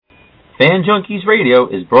Fan Junkies Radio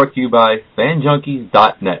is brought to you by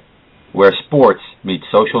FanJunkies.net, where sports meets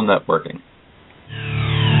social networking.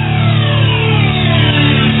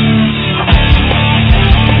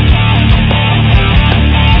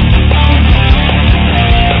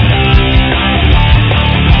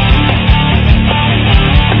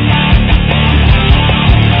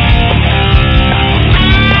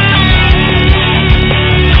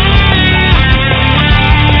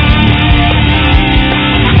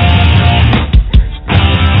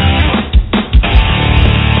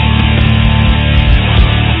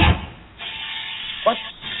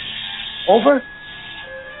 Over?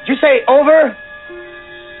 Did you say over?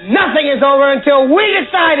 Nothing is over until we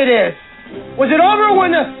decide it is. Was it over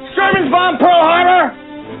when the Germans bombed Pearl Harbor?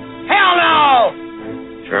 Hell no!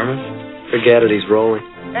 German? Forget it, he's rolling.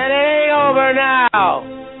 And it ain't over now.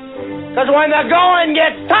 Because when the going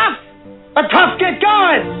gets tough, the tough get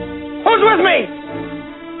going. Who's with me?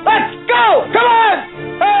 Let's go! Come on!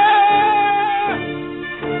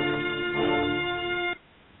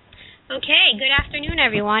 Okay, good afternoon,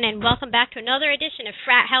 everyone, and welcome back to another edition of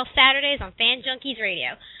Frat House Saturdays on Fan Junkies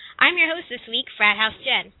Radio. I'm your host this week, Frat House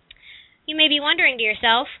Jen. You may be wondering to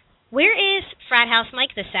yourself, where is Frat House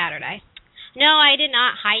Mike this Saturday? No, I did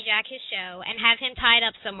not hijack his show and have him tied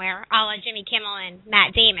up somewhere, a la Jimmy Kimmel and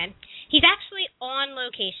Matt Damon. He's actually on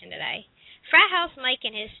location today. Frat House Mike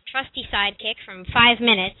and his trusty sidekick from 5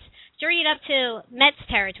 Minutes journeyed up to Mets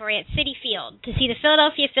territory at Citi Field to see the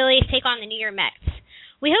Philadelphia Phillies take on the New York Mets.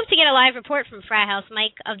 We hope to get a live report from Frat House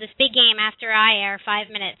Mike of this big game after I air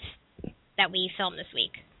 5 Minutes that we filmed this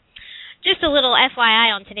week. Just a little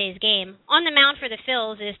FYI on today's game. On the mound for the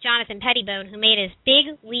Phils is Jonathan Pettibone, who made his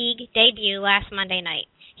big league debut last Monday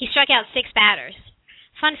night. He struck out 6 batters.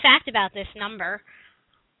 Fun fact about this number,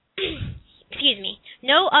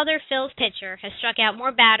 no other Phils pitcher has struck out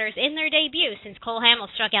more batters in their debut since Cole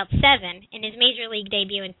Hamels struck out 7 in his major league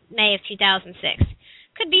debut in May of 2006.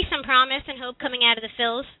 Could be some promise and hope coming out of the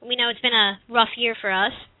Phils. We know it's been a rough year for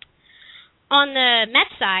us. On the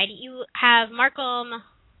Mets side, you have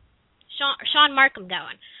Sean Markham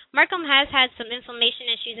going. Markham has had some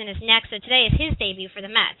inflammation issues in his neck, so today is his debut for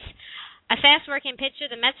the Mets. A fast-working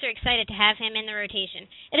pitcher, the Mets are excited to have him in the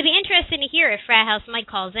rotation. It'll be interesting to hear if Frat House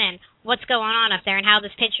Mike calls in, what's going on up there and how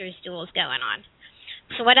this pitcher's duel is going on.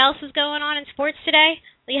 So what else is going on in sports today?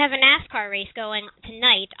 We have a NASCAR race going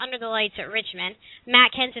tonight under the lights at Richmond.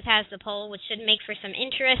 Matt Kenseth has the pole, which should make for some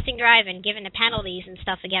interesting driving given the penalties and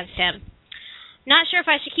stuff against him. Not sure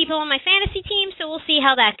if I should keep him on my fantasy team, so we'll see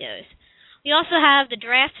how that goes. We also have the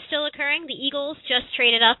draft still occurring. The Eagles just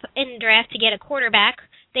traded up in the draft to get a quarterback.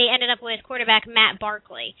 They ended up with quarterback Matt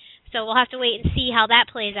Barkley. So we'll have to wait and see how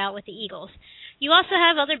that plays out with the Eagles. You also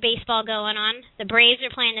have other baseball going on. The Braves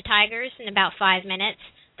are playing the Tigers in about 5 minutes.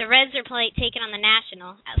 The Reds are taking on the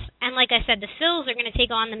Nationals. And like I said, the Phils are going to take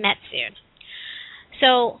on the Mets soon.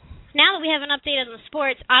 So now that we have an update on the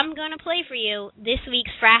sports, I'm going to play for you this week's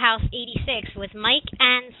Frat House 86 with Mike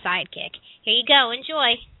and Sidekick. Here you go.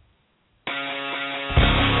 Enjoy.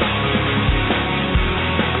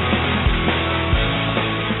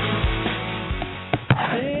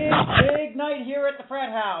 Big night here at the Frat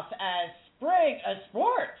House as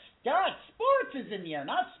sports. God, sports is in the air,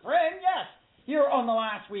 not spring, yes. Here on the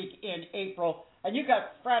last week in April, and you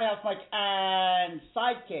got Frat House Mike and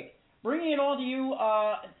Sidekick bringing it all to you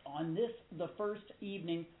on the first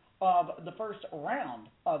evening of the first round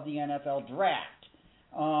of the NFL draft.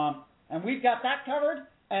 And we've got that covered,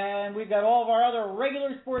 and we've got all of our other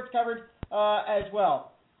regular sports covered as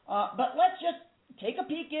well. But let's just take a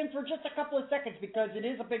peek in for just a couple of seconds because it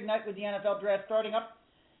is a big night with the NFL draft starting up.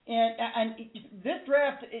 And this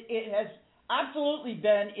draft, it has absolutely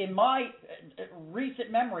been, in my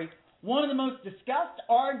recent memory, one of the most discussed,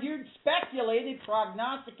 argued, speculated,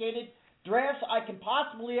 prognosticated drafts I can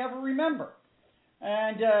possibly ever remember.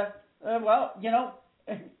 And,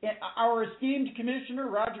 our esteemed commissioner,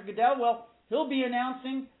 Roger Goodell, he'll be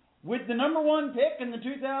announcing with the number 1 pick in the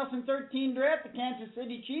 2013 draft, the Kansas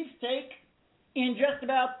City Chiefs take in just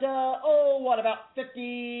about,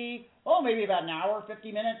 maybe about an hour,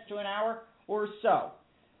 50 minutes to an hour or so.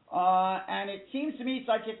 And it seems to me,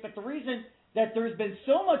 Sidekick, that the reason that there's been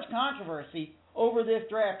so much controversy over this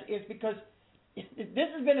draft is because this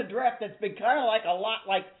has been a draft that's been kind of like a lot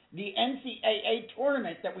like the NCAA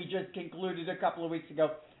tournament that we just concluded a couple of weeks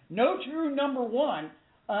ago. No true number 1,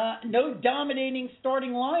 no dominating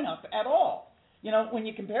starting lineup at all. You know, when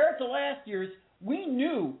you compare it to last year's, we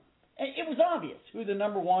knew, it was obvious who the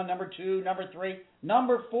number 1, number 2, number 3,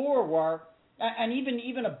 number 4 were, and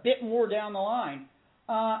even a bit more down the line.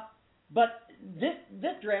 But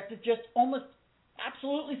this draft is just almost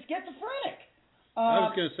absolutely schizophrenic. I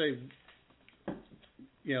was going to say,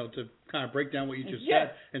 to kind of break down what you just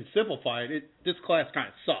said and simplify it, this class kind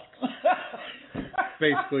of sucks.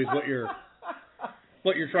 Basically, is what you're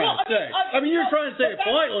trying to say. You're trying to say it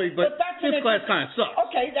politely, but this class kind of sucks.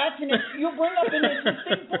 Okay, you bring up an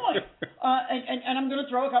interesting point, and I'm going to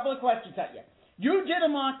throw a couple of questions at you. You did a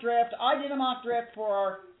mock draft. I did a mock draft for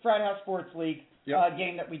our Frat House Sports League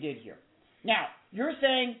game that we did here. Now, you're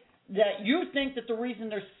saying that you think that the reason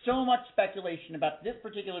there's so much speculation about this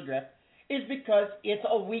particular draft is because it's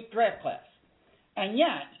a weak draft class. And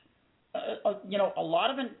yet, a lot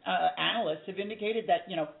of analysts have indicated that,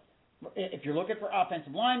 if you're looking for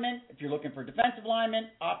offensive linemen, if you're looking for defensive linemen,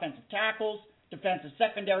 offensive tackles, defensive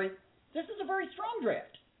secondary, this is a very strong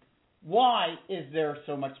draft. Why is there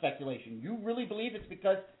so much speculation? You really believe it's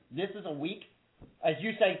because this is a weak, as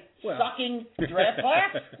you say, sucking draft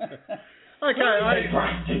class?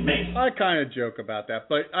 I kind of joke about that,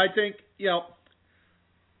 but I think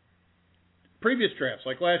previous drafts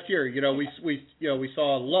like last year, we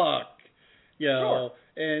saw Luck, sure.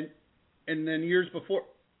 and then years before,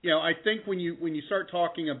 I think when you start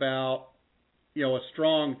talking about a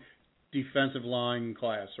strong defensive line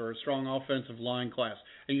class or a strong offensive line class,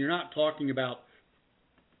 and you're not talking about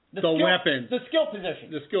the weapons, the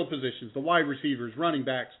skill positions, the wide receivers, running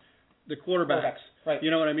backs, the quarterbacks. Right.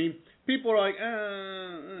 You know what I mean? People are like,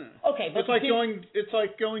 Okay, but it's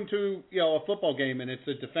like going to a football game and it's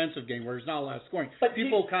a defensive game where there's not a lot of scoring. But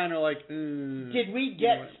people kind of like. Did we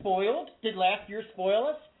get spoiled? Did last year spoil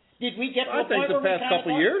us? Did we get? I think the past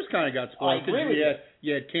couple of years kind of got spoiled. I agree with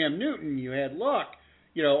you had Cam Newton, you had Luck,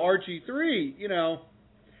 RG3.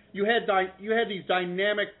 You had these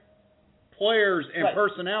dynamic players and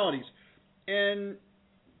personalities, and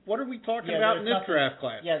what are we talking about in this draft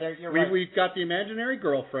class? Yeah, you're right. We've got the imaginary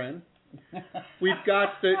girlfriend. We've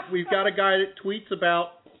got a guy that tweets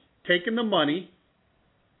about taking the money.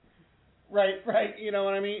 Right. You know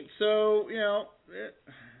what I mean? So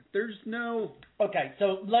there's no. Okay,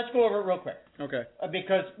 so let's go over it real quick. Okay.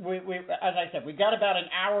 Because we as I said, we got about an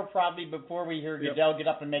hour probably before we hear Goodell get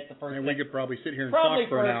up and make the first. And pick. we could probably sit here and probably talk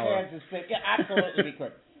for an hour. Kansas City. Yeah, absolutely we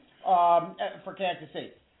could. For Kansas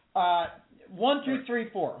City. 1, 2, 3,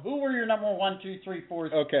 4. Who were your number 1, 2, 3,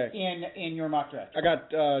 4s in your mock draft? I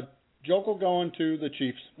got Jokel going to the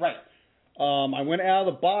Chiefs. Right. I went out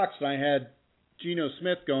of the box and I had Geno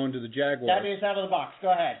Smith going to the Jaguars. That is out of the box.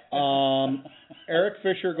 Go ahead. Eric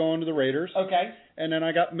Fisher going to the Raiders. Okay. And then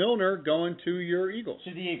I got Milner going to your Eagles.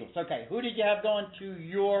 To the Eagles. Okay. Who did you have going to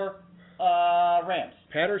your Rams?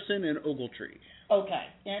 Patterson and Ogletree. Okay.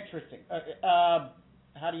 Interesting.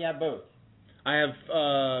 How do you have both? I have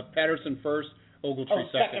Patterson first,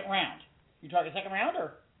 Ogletree second. Second round. You talking second round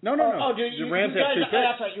or? No. The Rams have 2 picks.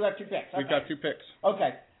 That's right. You have 2 picks. Okay. We've got 2 picks.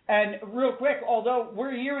 Okay. And real quick, although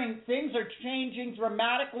we're hearing things are changing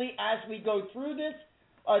dramatically as we go through this,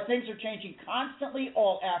 things are changing constantly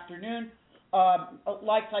all afternoon.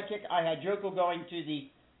 Like Sidekick, I had Joko going to the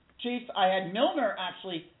Chiefs. I had Milner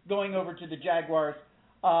actually going over to the Jaguars.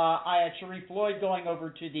 I had Sharif Floyd going over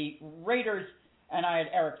to the Raiders, and I had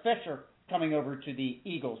Eric Fisher coming over to the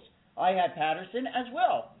Eagles. I had Patterson as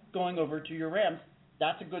well going over to your Rams.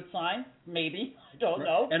 That's a good sign, maybe. I don't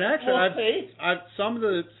know. And actually, we'll see.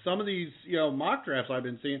 some of these mock drafts I've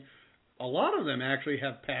been seeing, a lot of them actually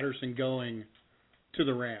have Patterson going to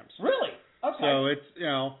the Rams. Really? Okay. So it's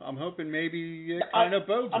I'm hoping maybe it kind of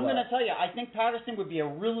bodes I'm well. going to tell you, I think Patterson would be a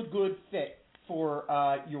really good fit for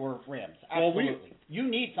your Rams. Absolutely. Well, you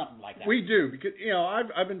need something like that. We do because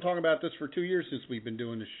I've been talking about this for 2 years since we've been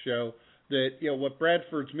doing this show. That what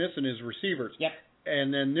Bradford's missing is receivers. Yep.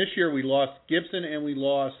 And then this year we lost Gibson and we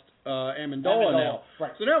lost Amendola now.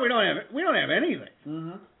 Right. So now we don't have anything.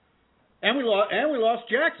 Mm-hmm. And we lost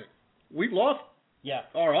Jackson. We've lost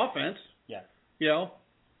our offense. Yeah. So.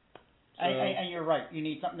 And you're right. You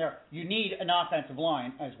need something there. You need an offensive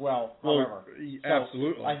line as well. However,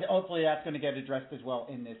 absolutely. Hopefully that's going to get addressed as well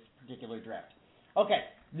in this particular draft. Okay.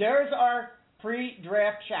 There's our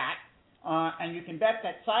pre-draft chat. And you can bet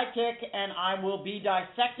that Sidekick and I will be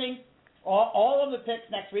dissecting all of the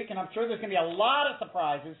picks next week, and I'm sure there's going to be a lot of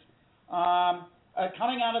surprises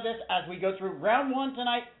coming out of this as we go through round 1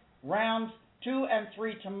 tonight, rounds 2 and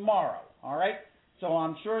 3 tomorrow. All right? So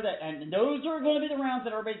I'm sure that, and those are going to be the rounds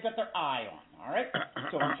that everybody's got their eye on. All right?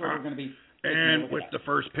 So I'm sure we're going to be. And with the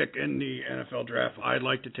first pick in the NFL draft, I'd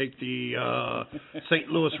like to take the St.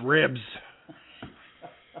 Louis Ribs.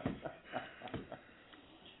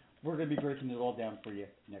 We're going to be breaking it all down for you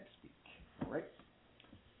next week. All right?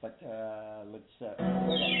 But let's. Hold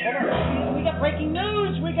on. We got breaking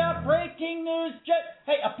news.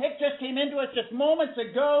 Hey, a pick just came into us just moments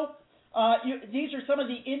ago. These are some of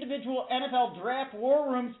the individual NFL draft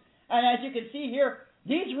war rooms. And as you can see here,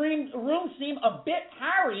 These rooms seem a bit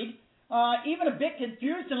harried, even a bit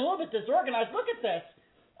confused and a little bit disorganized. Look at this.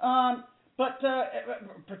 But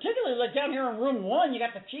particularly like down here in room 1, you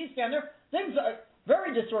got the cheese down there. Things are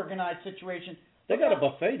very disorganized situation. They got a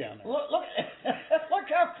buffet down there. Look, look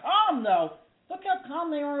how calm though. Look how calm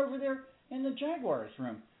they are over there in the Jaguars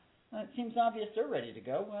room. It seems obvious they're ready to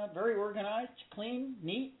go. Very organized, clean,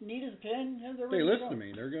 neat as a pin. Yeah, they're ready listen to to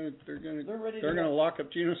me. They're gonna lock up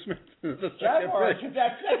Geno Smith. The Jaguars,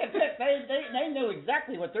 that second pick. They know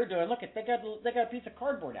exactly what they're doing. Look, they got a piece of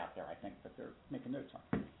cardboard out there. I think that they're making notes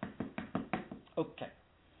on. Okay.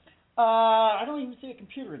 I don't even see a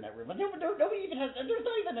computer in that room. Nobody even has. There's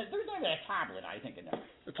not even a tablet. I think in there.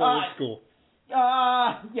 It's old school.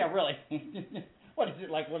 Yeah, really. What is it,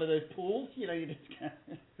 like one of those pools? You know, you just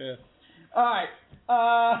Yeah. All right.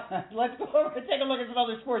 Let's go over and take a look at some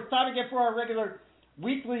other sports. Time again for our regular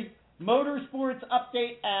weekly motorsports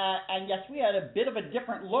update. And yes, we had a bit of a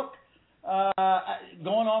different look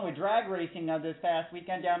going on with drag racing this past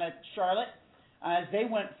weekend down at Charlotte, as they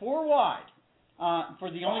went 4 wide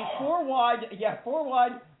for the only 4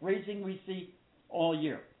 wide racing we see all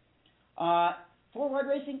year. 4 wide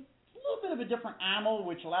racing. A little bit of a different animal,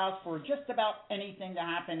 which allows for just about anything to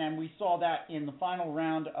happen, and we saw that in the final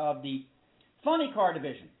round of the funny car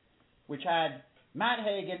division, which had Matt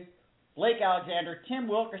Hagan, Blake Alexander, Tim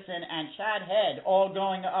Wilkerson, and Chad Head all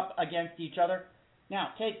going up against each other.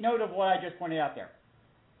 Now, take note of what I just pointed out there.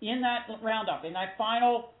 In that roundup, in that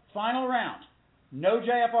final round, no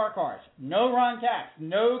JFR cars, no Ron Tax,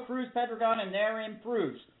 no Cruz Pedregon and their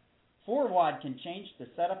improves. 4 wide can change the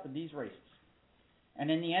setup of these races. And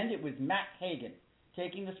in the end, it was Matt Hagan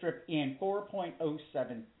taking the strip in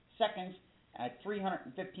 4.07 seconds at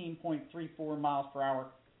 315.34 miles per hour.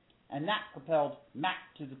 And that propelled Matt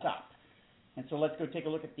to the top. And so let's go take a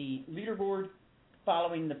look at the leaderboard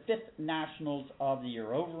following the 5th Nationals of the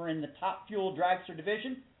year. Over in the top fuel dragster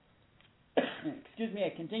division,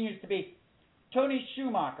 it continues to be Tony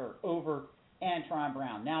Schumacher over Antron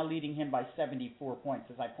Brown, now leading him by 74 points.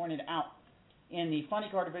 As I pointed out, in the funny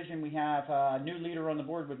car division, we have a new leader on the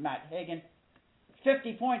board with Matt Hagan.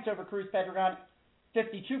 50 points over Cruz Pedregon,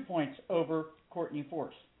 52 points over Courtney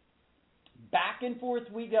Force. Back and forth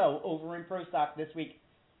we go over in Pro Stock this week.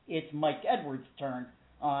 It's Mike Edwards' turn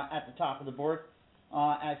at the top of the board,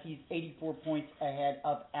 as he's 84 points ahead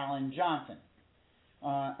of Alan Johnson.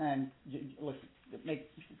 And listen,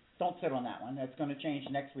 don't sit on that one. That's going to change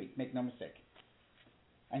next week. Make no mistake.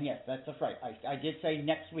 And yes, that's right. I did say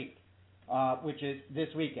next week. Which is this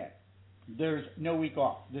weekend. There's no week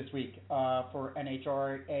off this week for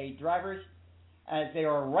NHRA drivers, as they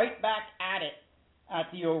are right back at it at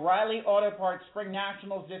the O'Reilly Auto Parts Spring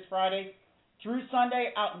Nationals this Friday through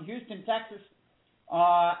Sunday out in Houston, Texas,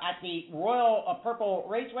 at the Royal Purple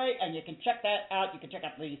Raceway, and you can check that out. You can check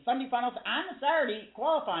out the Sunday finals and the Saturday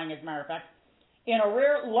qualifying, as a matter of fact, in a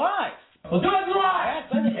rare live. We'll do it live!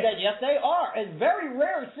 Yes, they are. A very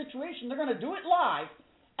rare situation. They're going to do it live.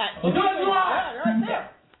 We'll do it live! Right there.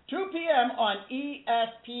 2 p.m. on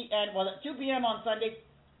ESPN. Well, at 2 p.m. on Sunday.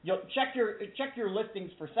 You'll check your listings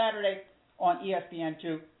for Saturday on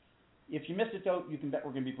ESPN2. If you miss it, though, you can bet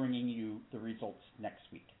we're going to be bringing you the results next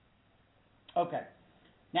week. Okay.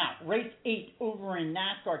 Now, race 8 over in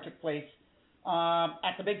NASCAR took place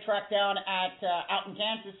at the big track down at out in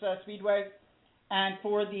Kansas Speedway, and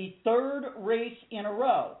for the 3rd race in a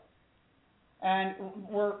row. And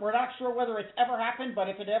we're not sure whether it's ever happened, but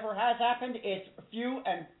if it ever has happened, it's few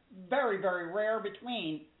and very, very rare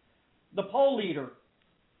between. The pole leader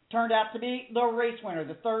turned out to be the race winner,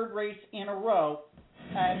 the 3rd race in a row.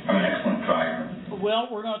 And, excellent driver. Well,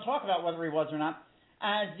 we're going to talk about whether he was or not.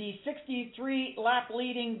 As the 63-lap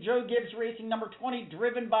leading Joe Gibbs Racing number 20,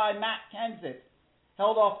 driven by Matt Kenseth,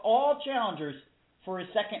 held off all challengers for his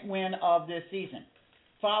 2nd win of this season.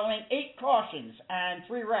 Following 8 cautions and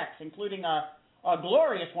 3 wrecks, including a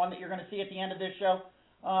glorious one that you're going to see at the end of this show,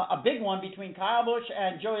 a big one between Kyle Busch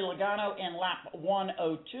and Joey Logano in lap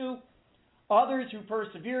 102. Others who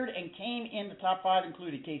persevered and came in the top 5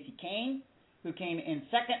 included Casey Kane, who came in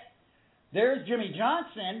 2nd. There's Jimmy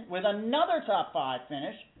Johnson with another top 5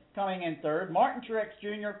 finish, coming in 3rd. Martin Truex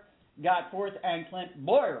Jr. got 4th, and Clint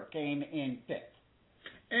Boyer came in 5th.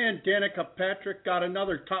 And Danica Patrick got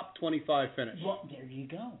another top 25 finish. Well, there you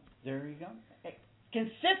go. Hey,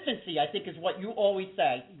 consistency, I think, is what you always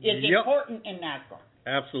say is important in NASCAR.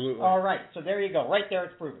 Absolutely. All right, so there you go. Right there,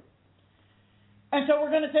 it's proven. And so we're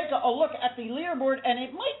going to take a look at the leaderboard, and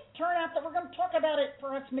it might turn out that we're going to talk about it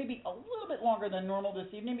perhaps maybe a little bit longer than normal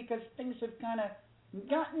this evening, because things have kind of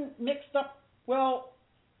gotten mixed up, well,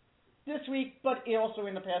 this week, but also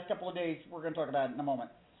in the past couple of days. We're going to talk about it in a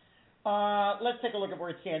moment. Let's take a look at where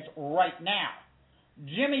it stands right now.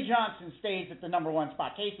 Jimmy Johnson stays at the number 1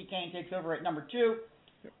 spot. Casey Kane takes over at number 2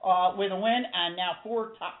 with a win, and now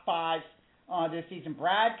 4 top 5s this season.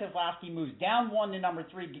 Brad Keselowski moves down 1 to number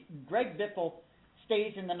 3. Greg Biffle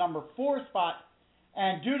stays in the number 4 spot,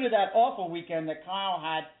 and due to that awful weekend that Kyle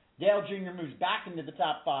had, Dale Jr. moves back into the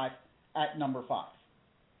top 5 at number 5.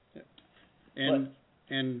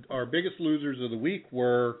 And our biggest losers of the week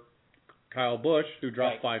were Kyle Busch, who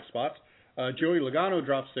dropped 5 spots. Joey Logano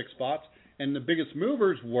dropped 6 spots. And the biggest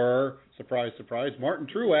movers were, surprise, surprise, Martin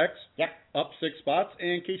Truex up 6 spots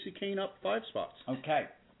and Casey Kane up 5 spots. Okay.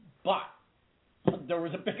 But there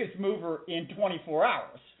was a biggest mover in 24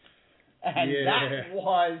 hours. And that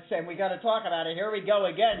was, and we got to talk about it. Here we go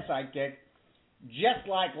again, Sidekick. Just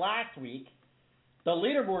like last week, the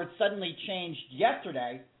leaderboard suddenly changed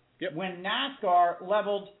yesterday when NASCAR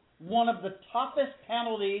leveled one of the toughest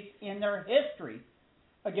penalties in their history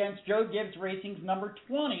against Joe Gibbs Racing's number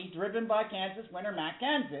 20, driven by Kansas winner Matt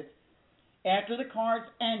Kenseth, after the car's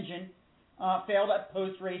engine failed at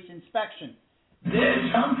post-race inspection.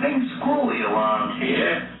 There's something screwy around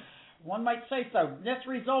here. One might say so. This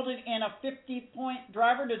resulted in a 50-point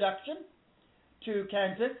driver deduction to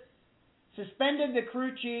Kenseth, suspended the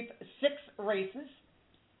crew chief 6 races,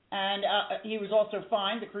 and he was also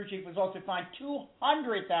fined, the crew chief was also fined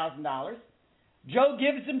 $200,000. Joe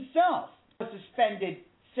Gibbs himself was suspended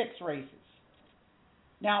 6 races.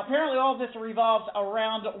 Now, apparently all this revolves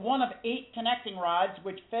around one of 8 connecting rods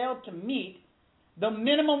which failed to meet the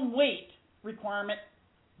minimum weight requirement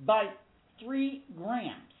by 3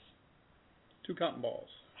 grams. 2 cotton balls.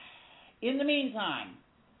 In the meantime,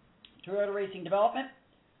 Toyota Racing Development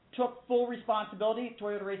took full responsibility.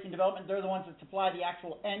 Toyota Racing Development, they're the ones that supply the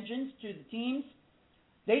actual engines to the teams.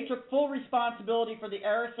 They took full responsibility for the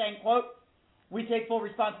error, saying, quote, "We take full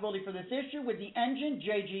responsibility for this issue with the engine.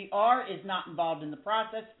 JGR is not involved in the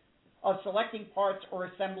process of selecting parts or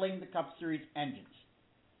assembling the Cup Series engines."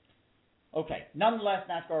 Okay, nonetheless,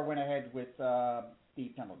 NASCAR went ahead with the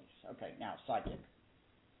penalties. Okay, now, Sidekick.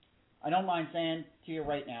 I don't mind saying to you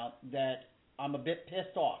right now that I'm a bit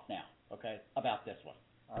pissed off now, okay, about this one,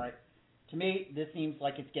 all right? To me, this seems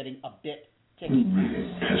like it's getting a bit ticky.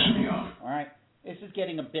 Really pissed me off. All right? This is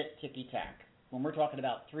getting a bit ticky-tack when we're talking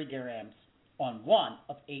about 3 grams on one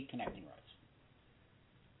of 8 connecting rods.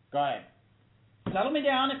 Go ahead. Settle me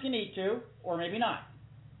down if you need to, or maybe not.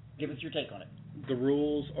 Give us your take on it. The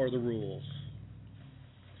rules are the rules.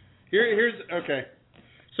 Here's okay.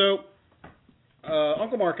 So,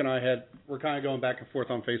 Uncle Mark and I were kind of going back and forth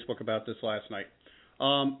on Facebook about this last night.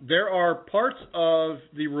 There are parts of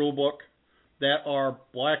the rule book that are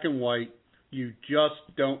black and white. You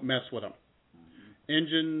just don't mess with them.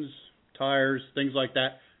 Engines, tires, things like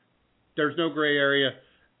that. There's no gray area.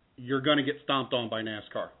 You're going to get stomped on by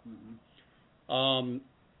NASCAR. And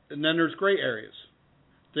then there's gray areas.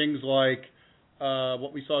 Things like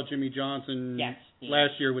what we saw Jimmy Johnson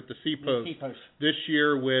last year with the C-post. This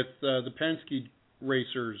year with the Penske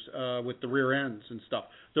racers with the rear ends and stuff.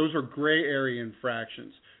 Those are gray area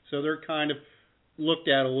infractions. So they're kind of looked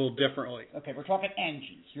at a little differently. Okay, we're talking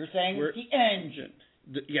engines. You're saying it's the engine.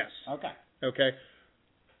 Yes. Okay.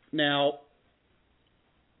 Now,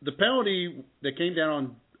 the penalty that came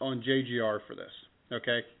down on JGR for this,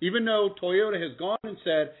 okay, even though Toyota has gone and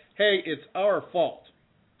said, hey, it's our fault,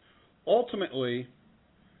 ultimately,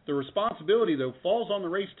 the responsibility, though, falls on the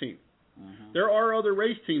race team. There are other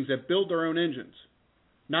race teams that build their own engines.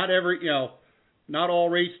 Not all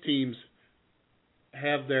race teams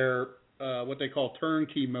have their what they call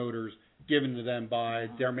turnkey motors given to them by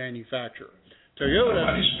their manufacturer.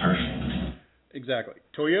 Exactly.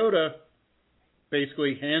 Toyota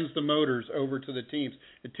basically hands the motors over to the teams.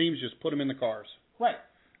 The teams just put them in the cars. Right.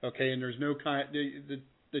 Okay, and there's no kind.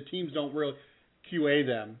 The teams don't really QA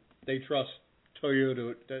them. They trust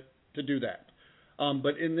Toyota to do that.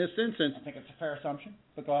 But in this instance, I think it's a fair assumption.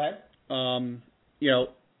 But go ahead.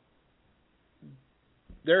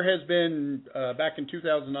 There has been back in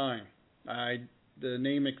 2009. The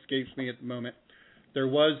name escapes me at the moment. There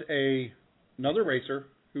was another racer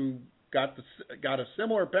who got a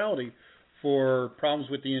similar penalty for problems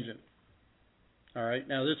with the engine. All right.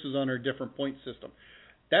 Now this is under a different point system.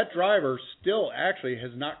 That driver still actually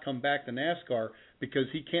has not come back to NASCAR because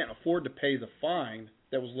he can't afford to pay the fine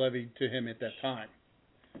that was levied to him at that time.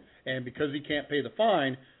 And because he can't pay the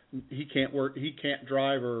fine, he can't work, he can't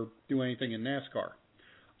drive or do anything in NASCAR.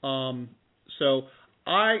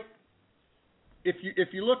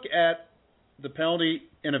 If you look at the penalty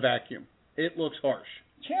in a vacuum, it looks harsh.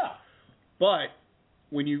 Yeah. But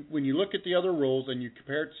when you look at the other rules and you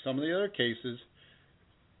compare it to some of the other cases,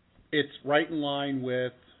 it's right in line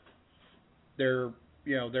with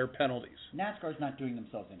their penalties. NASCAR's not doing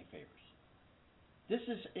themselves any favors.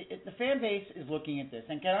 The fan base is looking at this,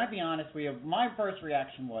 and can I be honest with you? My first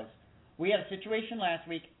reaction was, we had a situation last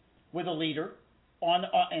week with a leader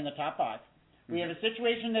in the top 5. We have a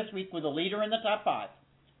situation this week with a leader in the top 5.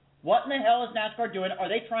 What in the hell is NASCAR doing? Are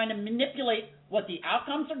they trying to manipulate what the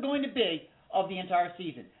outcomes are going to be of the entire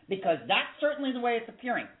season? Because that's certainly the way it's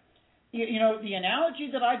appearing. You know, the analogy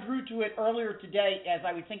that I drew to it earlier today as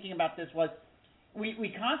I was thinking about this was,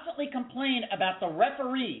 we constantly complain about the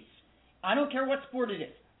referees, I don't care what sport it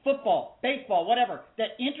is, football, baseball, whatever, that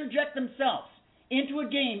interject themselves into a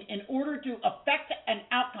game in order to affect an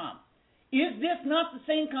outcome. Is this not the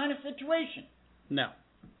same kind of situation? No.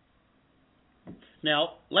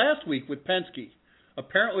 Now, last week with Penske,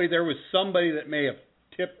 apparently there was somebody that may have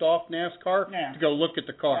tipped off NASCAR to go look at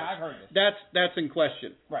the cars. Yeah, I've heard this. That's in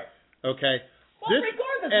question. Right. Okay. Well,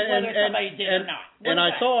 regardless of whether somebody did or not. And I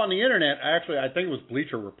saw on the internet, actually, I think it was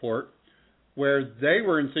Bleacher Report, where they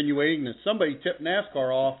were insinuating that somebody tipped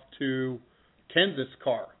NASCAR off to Kenseth's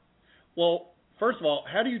car. Well, first of all,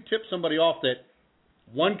 how do you tip somebody off that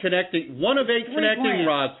one of 8 connecting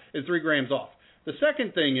rods is 3 grams off? The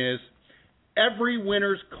second thing is, every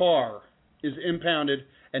winner's car is impounded,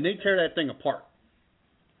 and they tear that thing apart.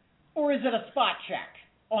 Or is it a spot check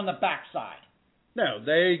on the backside? No,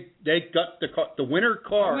 they gut the car. The winner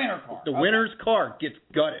car. The winner's car gets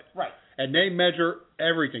gutted. Right. And they measure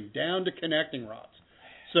everything down to connecting rods.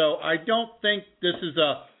 So I don't think this is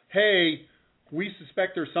a, hey, we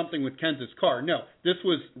suspect there's something with Kenseth's car. No, this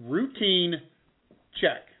was routine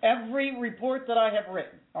check. Every report that I have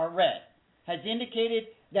written or read has indicated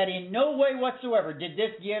that in no way whatsoever did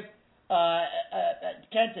this give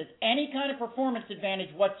Kenseth any kind of performance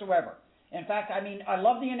advantage whatsoever. In fact, I mean, I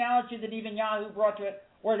love the analogy that even Yahoo brought to it,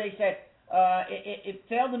 where they said it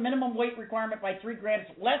failed the minimum weight requirement by 3 grams,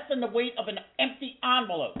 less than the weight of an empty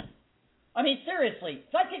envelope. I mean, seriously,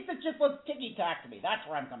 Sidekick, that just looks ticky-tack to me. That's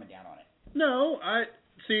where I'm coming down on it. No, I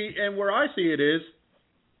see, and where I see it is,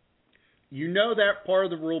 you know that part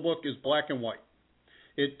of the rule book is black and white.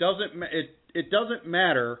 It doesn't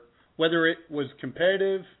matter whether it was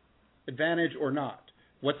competitive advantage or not.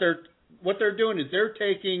 What they're doing is they're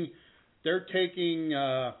taking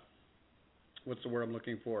what's the word I'm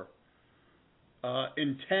looking for?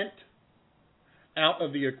 Intent out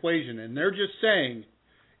of the equation, and they're just saying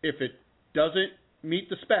if it doesn't meet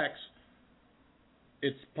the specs,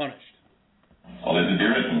 it's punished. So let it be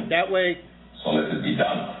written. That way. So let it be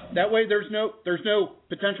done. That way, there's no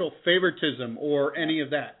potential favoritism or any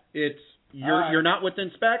of that. It's you're not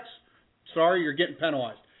within specs. Sorry, you're getting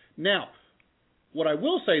penalized. Now, what I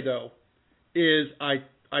will say though is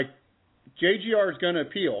JGR is going to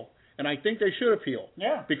appeal, and I think they should appeal.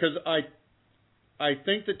 Yeah. Because I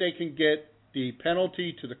think that they can get the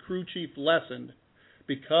penalty to the crew chief lessened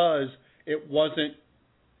because it wasn't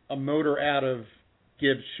a motor out of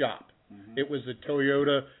Gibbs' shop. Mm-hmm. It was a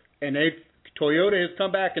Toyota, and Toyota has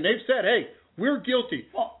come back and they've said, hey, we're guilty.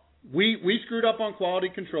 Well, we screwed up on quality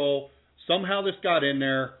control. Somehow this got in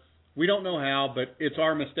there. We don't know how, but it's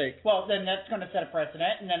our mistake. Well, then that's going to set a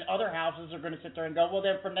precedent, and then other houses are going to sit there and go, well,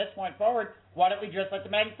 then from this point forward, why don't we just let the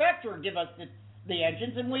manufacturer give us the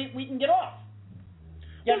engines and we can get off?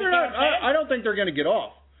 Well, I don't think they're going to get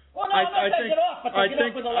off. Well, no, I'm not saying get off, but they get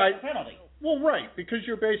off with a lesser penalty. Well, right, because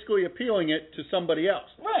you're basically appealing it to somebody else.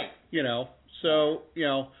 Right. You know, so, you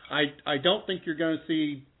know, I don't think you're going to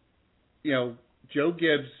see, you know, Joe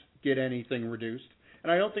Gibbs get anything reduced.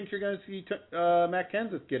 And I don't think you're going to see Matt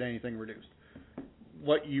Kenseth get anything reduced.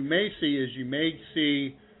 What you may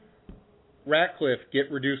see Ratcliffe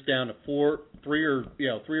get reduced down to three or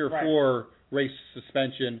four race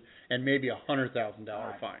suspension and maybe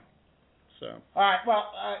 $100,000 fine. So. All right. Well,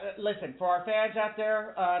 listen, for our fans out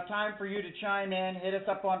there, time for you to chime in. Hit us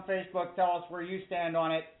up on Facebook. Tell us where you stand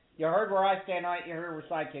on it. You heard where I stand on it. You heard where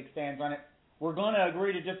Sidekick stands on it. We're going to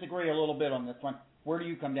agree to disagree a little bit on this one. Where do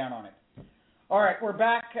you come down on it? All right, we're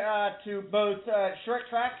back to both short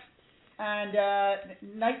track and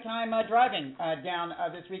nighttime driving down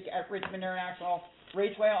this week at Richmond International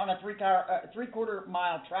Raceway on a three-quarter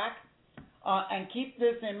mile track. And keep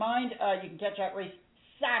this in mind, you can catch that race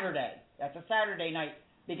Saturday. That's a Saturday night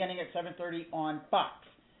beginning at 7:30 on Fox.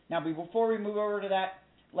 Now, before we move over to that,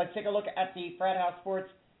 let's take a look at the Frat House Sports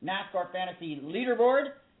NASCAR Fantasy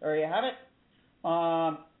Leaderboard. There you have it.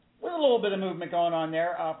 With a little bit of movement going on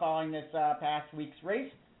there following this past week's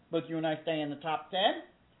race. Both you and I stay in the top 10.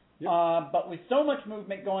 Yep. But with so much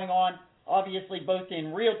movement going on, obviously both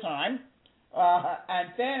in real time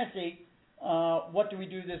and fantasy, what do we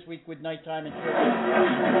do this week with nighttime and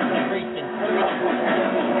racing?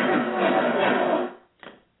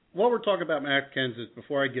 while we're talking about Matt Kenseth,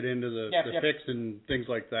 before I get into the Yep. picks and things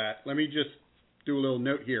like that, let me just do a little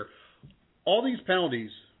note here. All these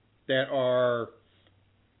penalties that are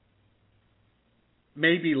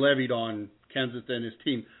maybe levied on Kenseth and his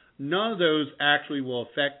team, none of those actually will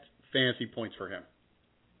affect fantasy points for him.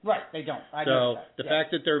 Right, they don't. I So noticed that. the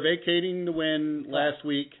fact that they're vacating the win last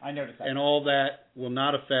week I noticed that. and all that will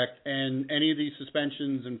not affect, and any of these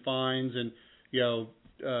suspensions and fines and Joe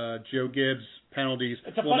Gibbs penalties.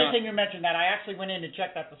 It's a funny thing you mentioned that. I actually went in and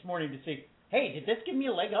checked that this morning to see, hey, did this give me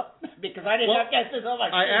a leg up? Because I didn't have guesses.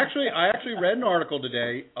 I actually read an article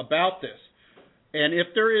today about this, and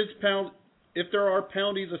if there are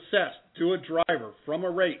penalties assessed to a driver from a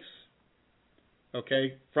race,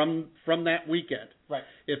 okay, from that weekend, right,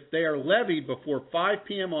 if they are levied before 5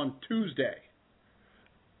 p.m. on Tuesday,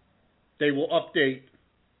 they will update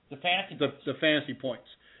the fantasy points.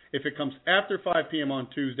 If it comes after 5 p.m. on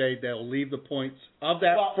Tuesday, they'll leave the points of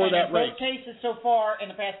that for that race. In both cases so far in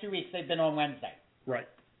the past 2 weeks, they've been on Wednesday. Right.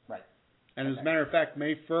 Right. And as a matter of fact,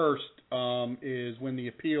 May 1st is when the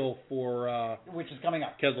appeal for which is coming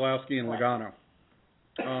up. Keselowski and Logano.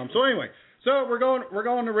 So anyway, we're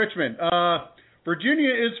going to Richmond. Virginia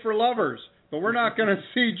is for lovers, but we're not going to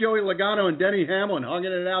see Joey Logano and Denny Hamlin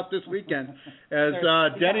hugging it out this weekend, as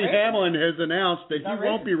Denny Hamlin has announced that he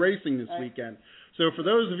won't be racing this weekend. So for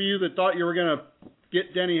those of you that thought you were going to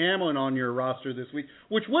get Denny Hamlin on your roster this week,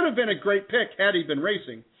 which would have been a great pick had he been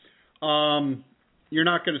racing, you're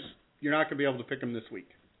not going to be able to pick him this week.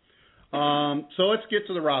 So let's get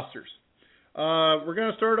to the rosters. We're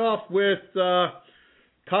going to start off with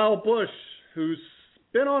Kyle Busch, who's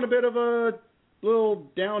been on a bit of a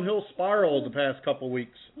little downhill spiral the past couple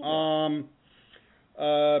weeks.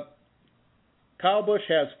 Kyle Busch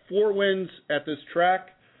has 4 wins at this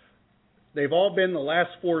track. They've all been the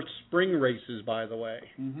last 4 spring races, by the way.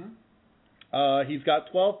 Mm-hmm. He's got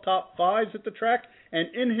 12 top 5s at the track,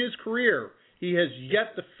 and in his career, he has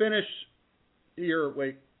yet to finish. He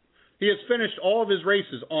has finished all of his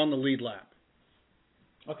races on the lead lap.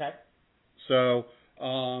 Okay. So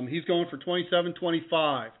he's going for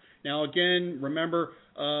 27.25. Now, again, remember,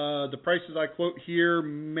 the prices I quote here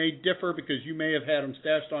may differ because you may have had him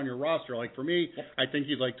stashed on your roster. Like for me, I think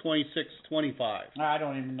he's like 26.25. I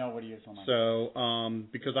don't even know what he is on my roster. So,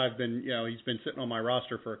 because I've been, he's been sitting on my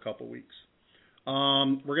roster for a couple weeks.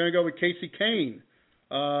 We're going to go with Casey Kane.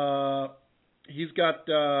 He's got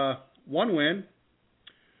 1 win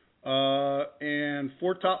and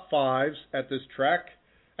 4 top 5s at this track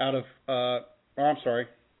out of, I'm sorry.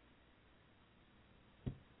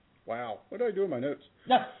 Wow, what did I do in my notes?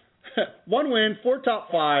 1 win, 4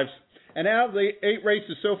 top 5s, and out of the 8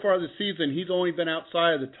 races so far this season, he's only been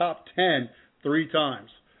outside of the top 10 3 times.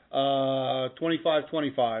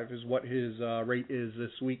 25-25 is what his rate is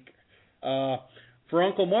this week. For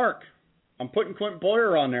Uncle Mark, I'm putting Quentin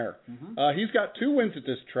Boyer on there. Mm-hmm. He's got 2 wins at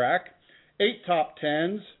this track, 8 top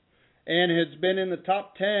 10s, and has been in the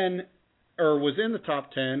top 10, or was in the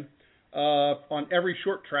top 10 on every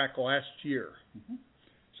short track last year. Mm-hmm.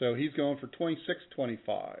 So he's going for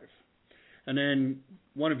 26.25. And then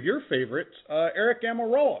one of your favorites, Eric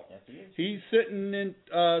Almirola. Yes, he is. He's sitting in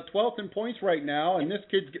 12th in points right now, and this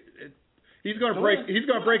kid's he's going to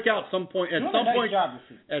break out some point at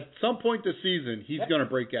some point this season. He's going to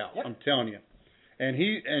break out. I'm telling you. And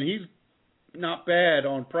he's not bad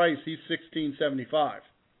on price. He's 16.75.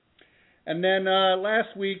 And then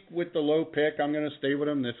last week with the low pick, I'm going to stay with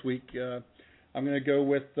him this week. I'm going to go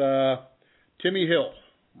with Timmy Hill.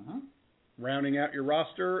 Uh-huh. Rounding out your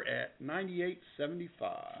roster at 98.75.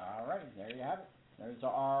 All right, there you have it. There's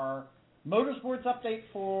our motorsports update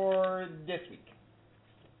for this week.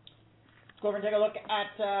 Let's go over and take a look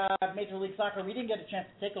at Major League Soccer. We didn't get a chance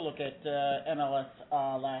to take a look at MLS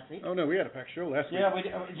last week. Oh, no, we had a packed show last week.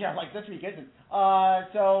 Yeah, like this week isn't.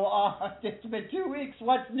 It's been 2 weeks.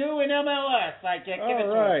 What's new in MLS? Sidekick, give it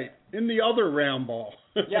to us. All right, in the other round ball.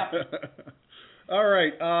 Yeah. All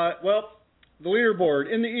right, well, the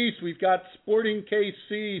leaderboard. In the East, we've got Sporting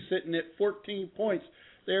KC sitting at 14 points.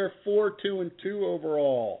 They're 4-2-2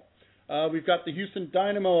 overall. We've got the Houston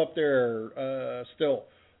Dynamo up there still.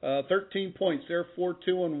 13 points. They're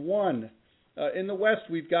 4-2-1. In the West,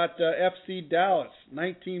 we've got FC Dallas,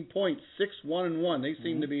 19 points, 6-1-1. They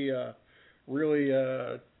seem to be really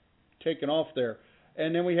taking off there.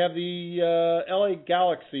 And then we have the LA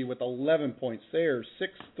Galaxy with 11 points. They are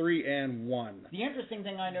 6-3-1. The interesting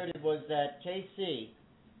thing I noted was that KC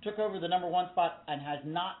took over the number 1 spot and has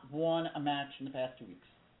not won a match in the past 2 weeks.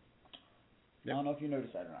 Yep. I don't know if you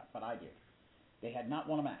noticed that or not, but I did. They had not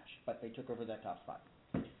won a match, but they took over that top spot.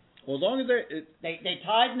 Well, as long as they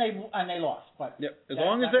tied and they lost, but as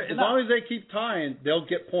long as they keep tying, they'll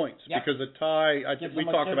get points because a tie. We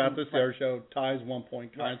talked about this the other show. Ties 1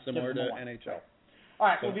 point, kind of similar to NHL. All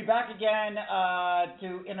right, we'll be back again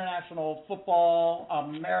to international football,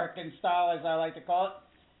 American style, as I like to call it,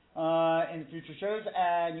 in the future shows.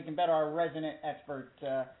 And you can bet our resident expert,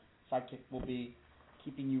 Sidekick, will be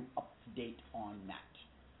keeping you up to date on that.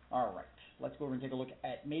 All right, let's go over and take a look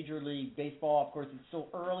at Major League Baseball. Of course, it's still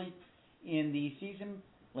early in the season.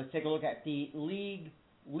 Let's take a look at the league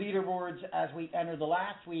leaderboards as we enter the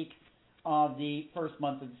last week of the first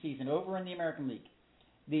month of the season. Over in the American League,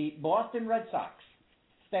 the Boston Red Sox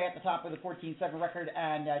stay at the top with a 14-7 record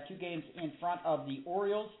and 2 games in front of the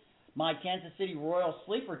Orioles. My Kansas City Royals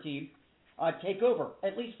sleeper team take over,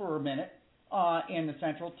 at least for a minute, in the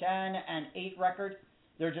Central. 10-8 record.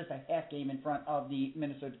 They're just a half game in front of the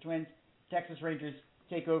Minnesota Twins. Texas Rangers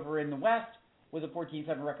take over in the West with a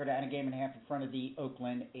 14-7 record and a game and a half in front of the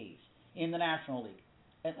Oakland A's. In the National League,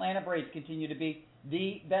 Atlanta Braves continue to be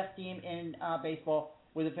the best team in baseball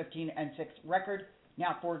with a 15-6 record.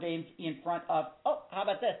 Now 4 games in front of, how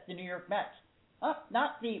about this, the New York Mets.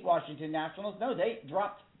 Not the Washington Nationals. No, they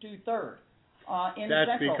dropped to third. In the Central.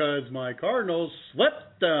 That's because my Cardinals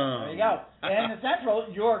swept them. There you go. In the Central,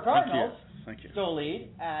 your Cardinals Thank you. still lead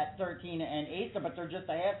at 13-8, but they're just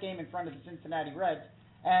a half game in front of the Cincinnati Reds.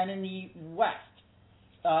 And in the West,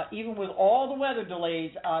 even with all the weather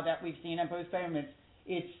delays that we've seen and postponements,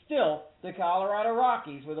 it's still the Colorado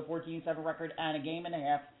Rockies with a 14-7 record and a game and a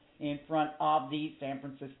half in front of the San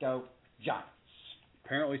Francisco Giants.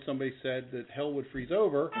 Apparently somebody said that hell would freeze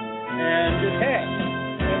over, and it has.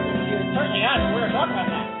 It certainly has. We were talking about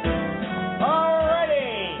that.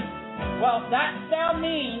 Alrighty. Well, that now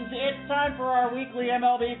means it's time for our weekly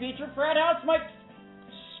MLB feature, Frat House Mike's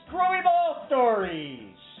Screwy Ball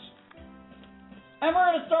Stories. And we're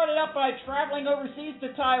going to start it up by traveling overseas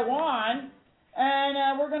to Taiwan.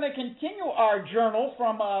 And we're going to continue our journal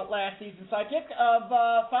from last season's Sidekick of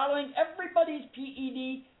following everybody's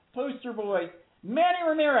PED poster boy, Manny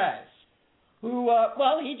Ramirez, who,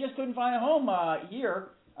 he just couldn't find a home here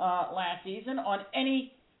last season on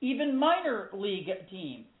any even minor league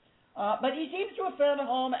team. But he seems to have found a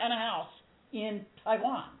home and a house in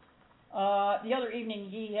Taiwan. The other evening,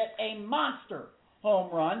 he hit a monster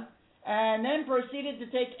home run and then proceeded to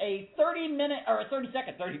take a 30-minute,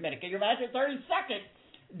 can you imagine, 30-second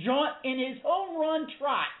jaunt in his home run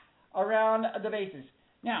trot around the bases.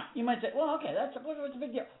 Now, you might say, well, okay, what's the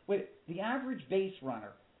big deal? Wait, the average base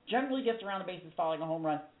runner generally gets around the bases following a home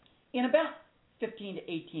run in about 15 to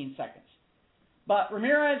 18 seconds. But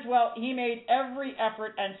Ramirez, he made every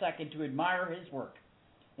effort and second to admire his work,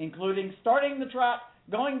 including starting the trot,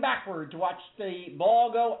 going backward to watch the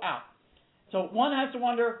ball go out. So one has to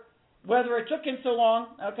wonder whether it took him so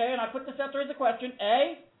long, okay, and I put this out there as a question.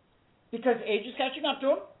 A, because age is catching up to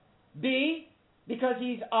him. B, because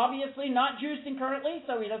he's obviously not juicing currently,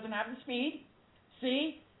 so he doesn't have the speed.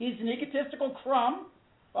 C, he's an egotistical crumb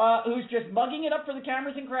who's just mugging it up for the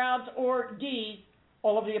cameras and crowds. Or D,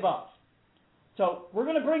 all of the above. So we're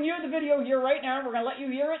going to bring you the video here right now. We're going to let you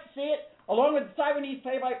hear it, see it, along with the Taiwanese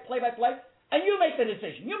play-by-play, and you make the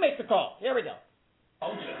decision. You make the call. Here we go.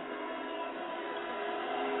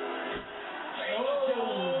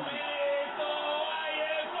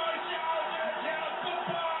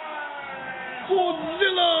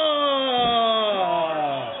 Godzilla!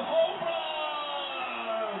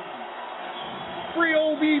 Free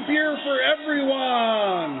OB beer for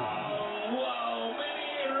everyone!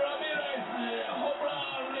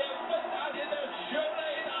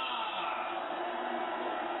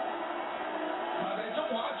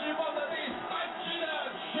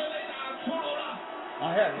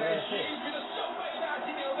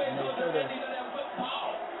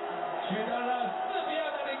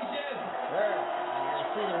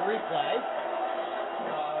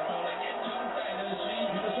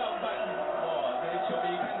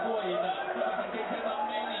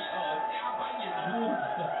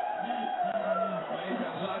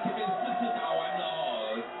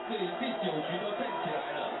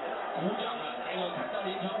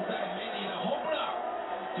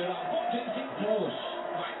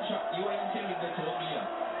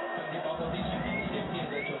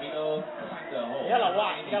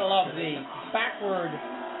 You gotta love the backward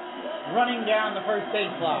running down the first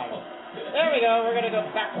baseline. There we go. We're gonna go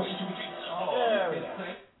backwards. There we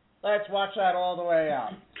go. Let's watch that all the way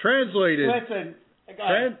out. Translated. Listen.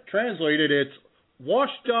 Translated. It's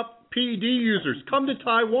washed up PED users. Come to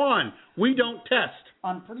Taiwan. We don't test.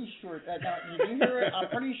 I'm pretty sure. Did you hear it? I'm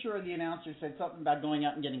pretty sure the announcer said something about going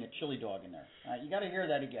out and getting a chili dog in there. You got to hear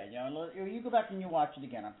that again. You go back and you watch it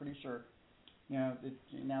again. I'm pretty sure. The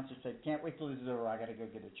announcer said, "Can't wait till this is over. I got to go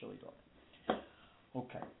get a chili dog."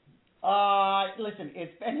 Okay. Listen,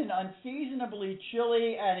 it's been an unseasonably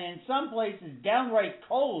chilly and in some places downright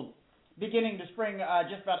cold beginning to spring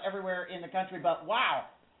just about everywhere in the country. But wow,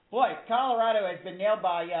 boy, Colorado has been nailed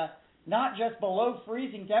by not just below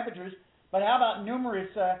freezing temperatures, but how about numerous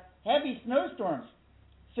heavy snowstorms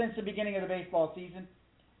since the beginning of the baseball season,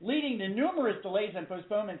 leading to numerous delays and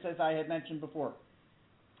postponements, as I had mentioned before,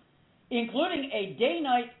 including a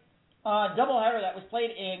day-night doubleheader that was played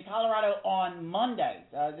in Colorado on Monday,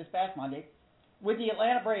 this past Monday, with the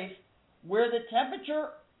Atlanta Braves, where the temperature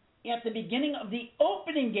at the beginning of the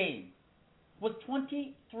opening game was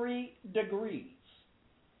 23 degrees.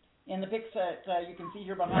 In the pics that you can see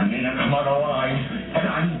here behind me. And I'm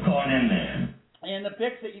going in there. In the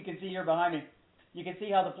pics that you can see here behind me, you can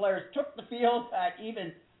see how the players took the field,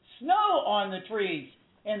 even snow on the trees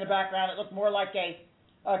in the background. It looked more like a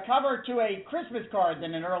cover to a Christmas card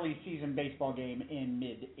than an early season baseball game in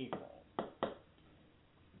mid-April.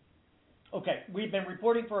 Okay, we've been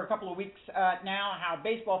reporting for a couple of weeks now how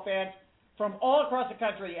baseball fans from all across the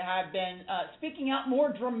country have been speaking out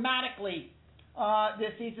more dramatically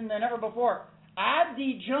this season than ever before. Add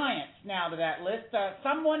the Giants now to that list.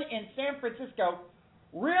 Someone in San Francisco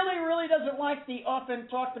really doesn't like the often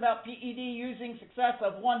talked about PED using success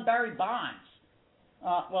of one Barry Bonds.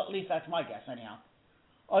 Well, at least that's my guess anyhow.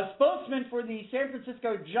 A spokesman for the San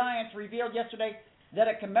Francisco Giants revealed yesterday that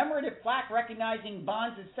a commemorative plaque recognizing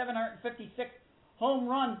Bonds' 756th home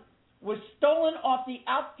run was stolen off the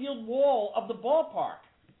outfield wall of the ballpark.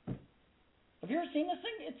 Have you ever seen this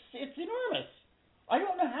thing? It's enormous. I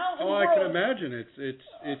don't know how. Oh, I can imagine.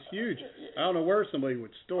 It's huge. I don't know where somebody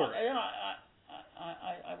would store it.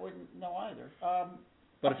 I wouldn't know either.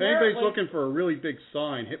 But if anybody's looking for a really big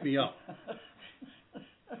sign, hit me up.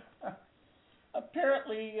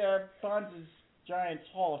 Apparently, Bonds' Giants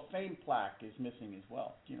Hall of Fame plaque is missing as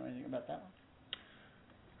well. Do you know anything about that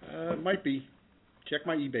one? It might be. Check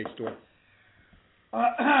my eBay store.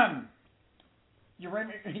 You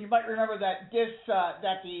might remember that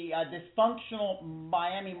the dysfunctional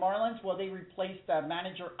Miami Marlins, well, they replaced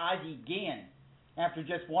manager Ozzie Guillen after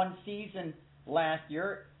just one season last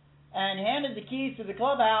year and handed the keys to the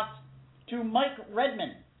clubhouse to Mike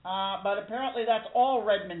Redmond. But apparently that's all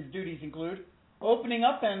Redmond's duties include, opening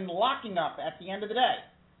up and locking up at the end of the day.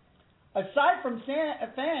 Aside from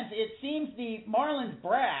fans, it seems the Marlins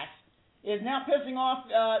brass is now pissing off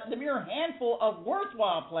the mere handful of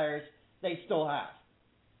worthwhile players they still have.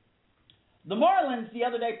 The Marlins the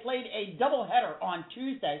other day played a doubleheader on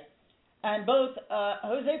Tuesday, and both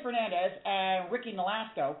Jose Fernandez and Ricky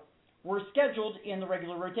Nolasco were scheduled in the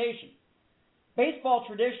regular rotation. Baseball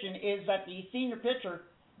tradition is that the senior pitcher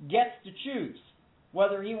gets to choose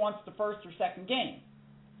whether he wants the first or second game,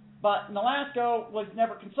 but Nolasco was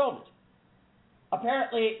never consulted.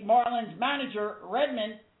 Apparently, Marlins manager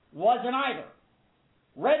Redmond wasn't either.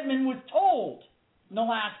 Redmond was told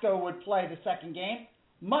Nolasco would play the second game,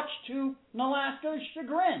 much to Nolasco's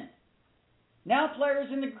chagrin. Now players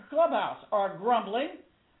in the clubhouse are grumbling,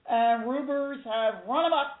 and rumors have run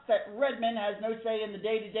amok that Redmond has no say in the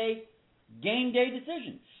day-to-day game day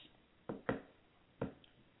decisions.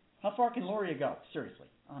 How far can Loria go? Seriously,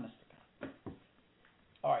 honest to God.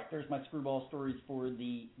 All right, there's my screwball stories for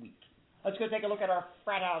the week. Let's go take a look at our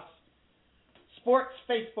Frat House Sports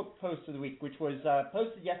Facebook post of the week, which was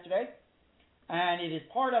posted yesterday, and it is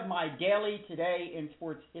part of my daily Today in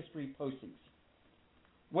Sports History postings,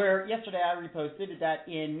 where yesterday I reposted that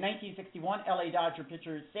in 1961, LA Dodger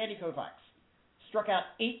pitcher Sandy Koufax struck out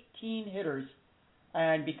 18 hitters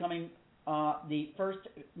and becoming the first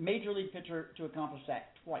major league pitcher to accomplish that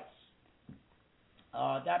twice.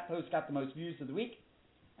 That post got the most views of the week,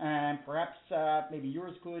 and perhaps maybe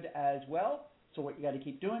yours could as well. So what you got to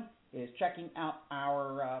keep doing is checking out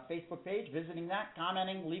our Facebook page, visiting that,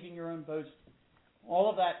 commenting, leaving your own post, all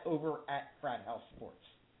of that over at Frat House Sports.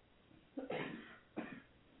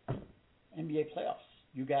 NBA playoffs.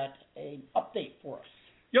 You got an update for us.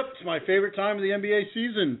 Yep, it's my favorite time of the NBA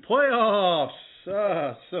season, playoffs.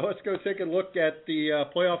 So let's go take a look at the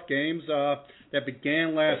playoff games that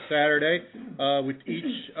began last Saturday, with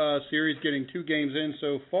each series getting 2 games in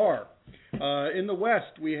so far. In the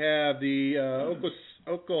West, we have the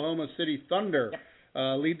Oklahoma City Thunder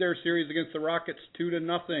lead their series against the Rockets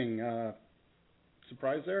 2-0.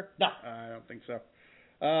 Surprise there? No. I don't think so.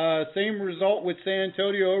 Same result with San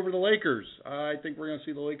Antonio over the Lakers. I think we're going to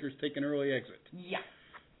see the Lakers take an early exit. Yeah.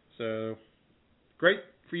 So, great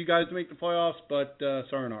for you guys to make the playoffs, but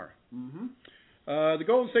sayonara. Mm-hmm. The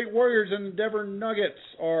Golden State Warriors and the Denver Nuggets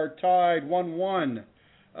are tied 1-1.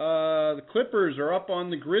 The Clippers are up on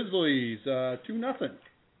the Grizzlies 2-0.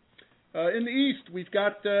 In the East, we've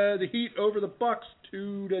got the Heat over the Bucks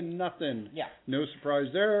 2-0. Yeah. No surprise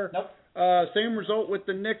there. Nope. Same result with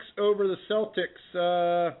the Knicks over the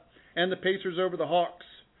Celtics and the Pacers over the Hawks.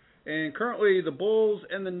 And currently, the Bulls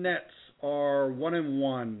and the Nets are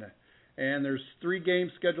 1-1. And there's 3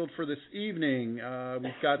 games scheduled for this evening.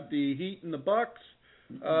 We've got the Heat and the Bucks,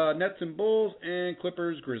 Nets and Bulls, and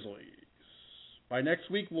Clippers Grizzlies. By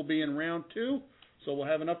next week, we'll be in round 2, so we'll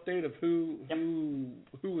have an update of who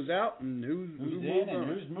was out and who's in and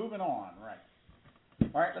who's moving on.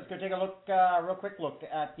 Right. All right, let's go take a look, real quick look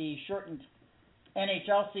at the shortened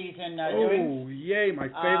NHL season. Oh, yay, my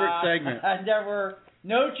favorite segment. There were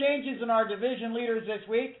no changes in our division leaders this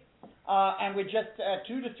week. And with just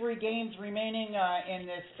 2 to 3 games remaining in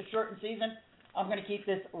this shortened season, I'm going to keep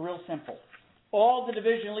this real simple. All the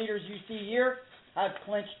division leaders you see here have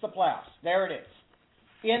clinched the playoffs. There it is.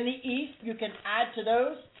 In the East, you can add to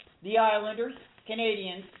those the Islanders,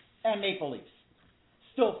 Canadiens, and Maple Leafs.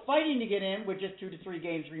 Still fighting to get in with just 2 to 3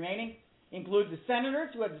 games remaining include the Senators,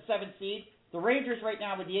 who have the 7th seed, the Rangers right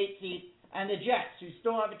now with the 8th seed, and the Jets, who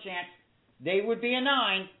still have a chance. They would be a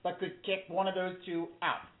 9, but could kick one of those 2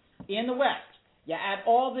 out. In the West, you add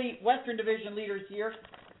all the Western Division leaders here,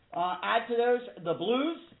 add to those the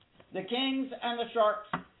Blues, the Kings, and the Sharks,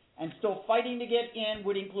 and still fighting to get in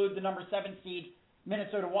would include the number 7 seed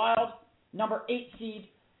Minnesota Wild, number 8 seed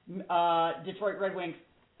Detroit Red Wings,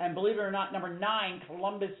 and believe it or not, number 9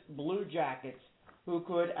 Columbus Blue Jackets, who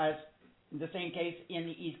could, as in the same case in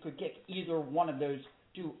the East, could kick either one of those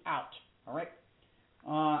 2 out. All right,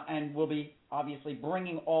 and we'll be obviously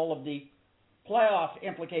bringing all of the playoff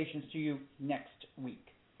implications to you next week.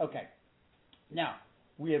 Okay. Now,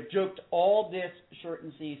 we have joked all this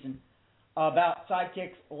shortened season about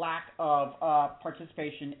Sidekick's lack of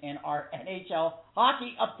participation in our NHL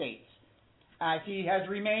hockey updates, as he has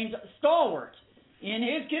remained stalwart in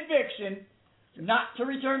his conviction not to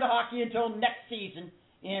return to hockey until next season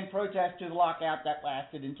in protest to the lockout that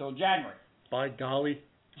lasted until January. By golly.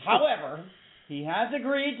 However, he has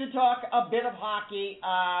agreed to talk a bit of hockey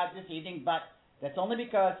this evening, but that's only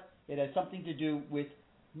because it has something to do with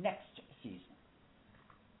next season.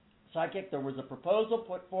 Sidekick, there was a proposal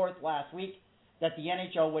put forth last week that the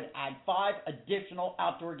NHL would add 5 additional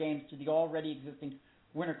outdoor games to the already existing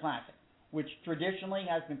Winter Classic, which traditionally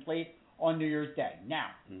has been played on New Year's Day. Now,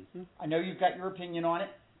 I know you've got your opinion on it,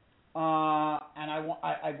 and I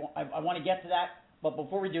want to get to that, but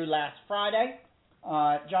before we do, last Friday,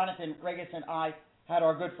 Jonathan Regis and I had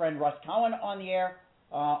our good friend Russ Cohen on the air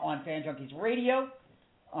on Fan Junkies Radio,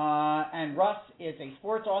 and Russ is a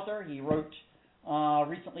sports author. He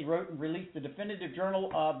recently wrote and released the definitive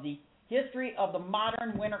journal of the history of the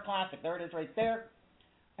modern Winter Classic. There it is right there.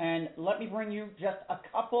 And let me bring you just a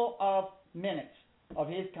couple of minutes of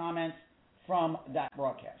his comments from that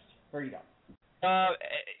broadcast. Here you go.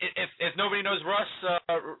 If nobody knows Russ,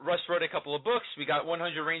 Russ wrote a couple of books. We got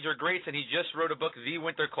 100 Ranger Greats, and he just wrote a book, The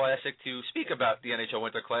Winter Classic, to speak about the NHL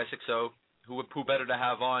Winter Classic. So who better to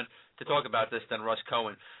have on to talk about this than Russ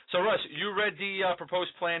Cohen? So, Russ, you read the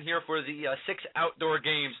proposed plan here for the 6 outdoor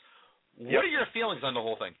games. What are your feelings on the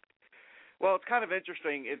whole thing? Well, it's kind of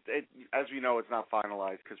interesting. It as we know, it's not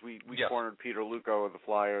finalized because we cornered Peter Luco of the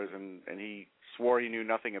Flyers, and he swore he knew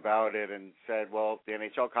nothing about it and said, well, the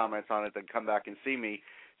NHL comments on it, then come back and see me.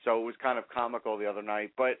 So it was kind of comical the other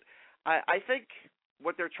night. But I think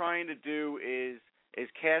what they're trying to do is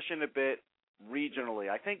cash in a bit regionally.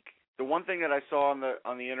 I think the one thing that I saw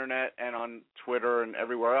on the internet and on Twitter and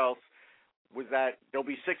everywhere else was that there'll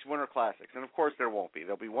be 6 Winter Classics. And, of course, there won't be.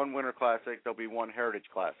 There'll be 1 Winter Classic. There'll be 1 Heritage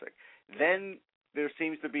Classic. Then there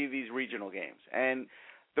seems to be these regional games. And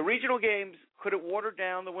the regional games, could it water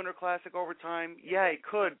down the Winter Classic over time? Yeah, it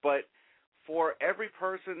could. But for every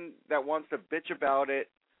person that wants to bitch about it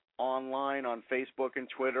online on Facebook and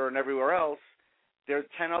Twitter and everywhere else, there's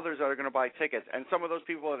 10 others that are going to buy tickets. And some of those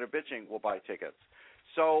people that are bitching will buy tickets.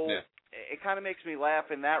 So it kind of makes me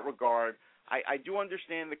laugh in that regard. I do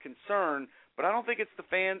understand the concern, but I don't think it's the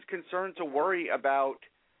fans' concern to worry about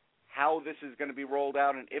how this is going to be rolled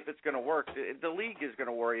out and if it's going to work. The league is going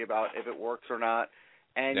to worry about if it works or not,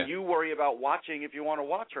 and you worry about watching if you want to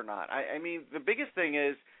watch or not. I mean, the biggest thing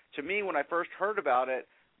is, to me, when I first heard about it,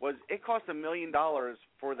 was it cost $1 million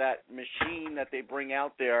for that machine that they bring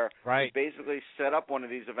out there to basically set up one of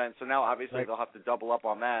these events. So now, obviously, they'll have to double up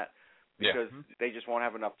on that because they just won't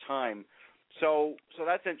have enough time. So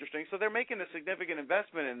that's interesting. So they're making a significant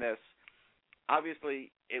investment in this.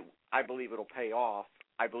 Obviously, I believe it'll pay off.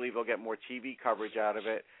 I believe they'll get more TV coverage out of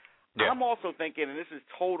it. Yeah. I'm also thinking, and this is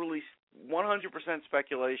totally 100%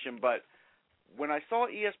 speculation, but when I saw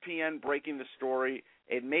ESPN breaking the story,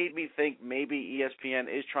 it made me think maybe ESPN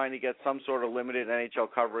is trying to get some sort of limited NHL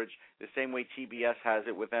coverage the same way TBS has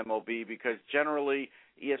it with MLB, because generally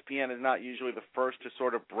ESPN is not usually the first to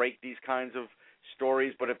sort of break these kinds of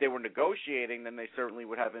stories, but if they were negotiating, then they certainly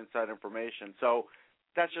would have inside information. So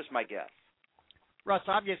that's just my guess. Russ,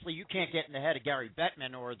 obviously you can't get in the head of Gary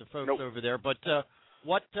Bettman or the folks Nope. over there, but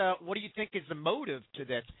what do you think is the motive to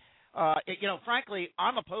this? Frankly,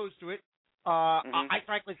 I'm opposed to it. I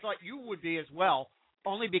frankly thought you would be as well,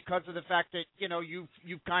 only because of the fact that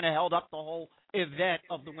you've kind of held up the whole event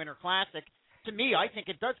of the Winter Classic. To me, I think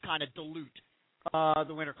it does kind of dilute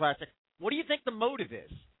the Winter Classic. What do you think the motive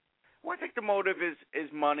is? Well, I think the motive is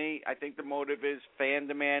money. I think the motive is fan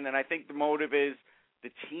demand, and I think the motive is the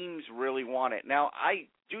teams really want it. Now, I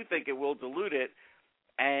do think it will dilute it.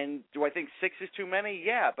 And do I think 6 is too many?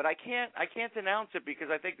 Yeah, but I can't denounce it, because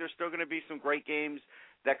I think there's still going to be some great games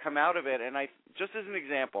that come out of it. And just as an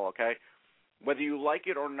example, okay, whether you like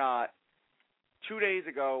it or not, 2 days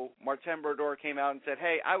ago, Martin Brodeur came out and said,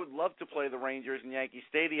 hey, I would love to play the Rangers in Yankee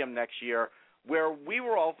Stadium next year, where we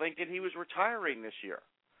were all thinking he was retiring this year.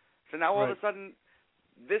 So now all of a sudden,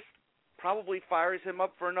 this probably fires him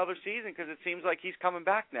up for another season, because it seems like he's coming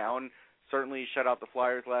back now. And certainly he shut out the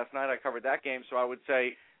Flyers last night. I covered that game, so I would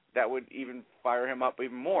say that would even fire him up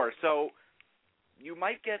even more. So you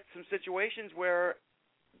might get some situations where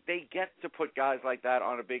they get to put guys like that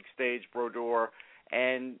on a big stage, Brodeur,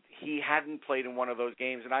 and he hadn't played in one of those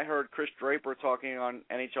games. And I heard Chris Draper talking on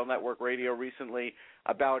NHL Network Radio recently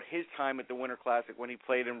about his time at the Winter Classic when he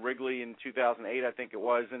played in Wrigley in 2008, I think it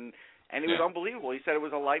was, and it was unbelievable. He said it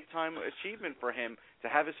was a lifetime achievement for him to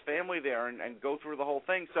have his family there and go through the whole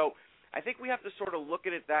thing. So I think we have to sort of look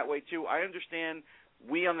at it that way, too. I understand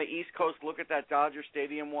we on the East Coast look at that Dodger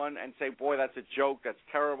Stadium one and say, boy, that's a joke. That's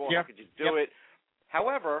terrible. How could you do it?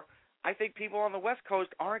 However, I think people on the West Coast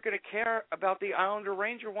aren't going to care about the Islander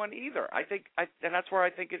Ranger one either. And that's where I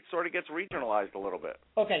think it sort of gets regionalized a little bit.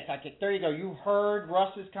 Okay, Sidekick, there you go. You heard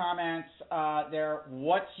Russ's comments there.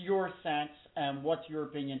 What's your sense and what's your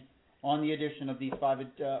opinion on the addition of these five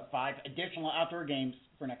additional outdoor games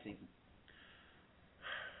for next season?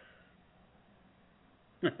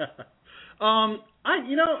 I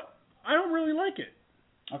don't really like it.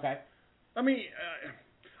 Okay. I mean,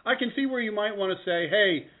 I can see where you might want to say,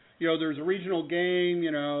 hey, there's a regional game,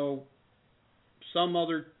 some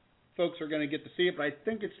other folks are going to get to see it, but I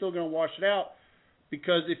think it's still going to wash it out,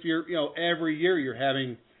 because if you're, every year you're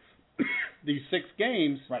having these 6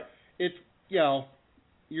 games, right? It's,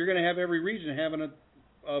 you're going to have every region having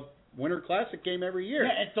a Winter Classic game every year.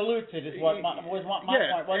 Yeah, it dilutes it is what my point was.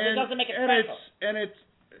 It doesn't make it special. It's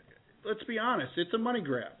let's be honest, it's a money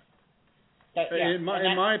grab. In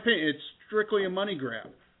my opinion, it's strictly a money grab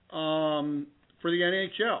for the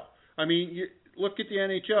NHL. I mean, you look at the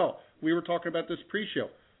NHL. We were talking about this pre-show.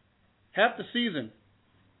 Half the season,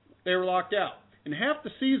 they were locked out. In half the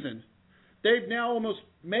season, they've now almost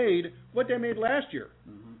made what they made last year.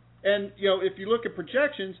 Mm-hmm. And, if you look at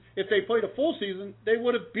projections, if they played a full season, they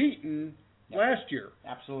would have beaten last year.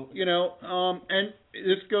 Absolutely. And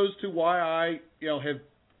this goes to why I, have,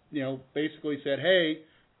 basically said, hey,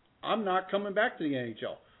 I'm not coming back to the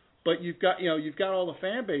NHL. But you've got all the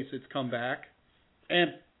fan base that's come back,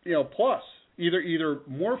 and plus either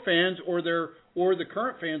more fans or the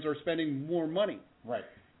current fans are spending more money. Right.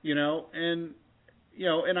 And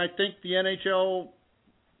I think the NHL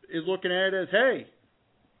is looking at it as, hey,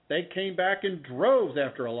 they came back in droves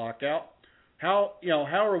after a lockout. How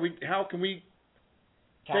can we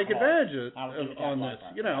take advantage on this?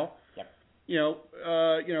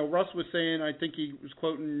 Russ was saying, I think he was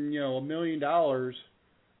quoting, $1 million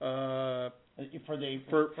for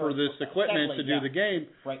this equipment to do the game.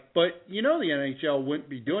 Right. But the NHL wouldn't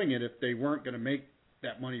be doing it if they weren't going to make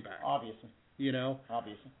that money back. Obviously.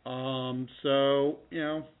 Obviously.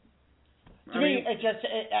 To me, it just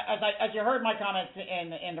as you heard my comments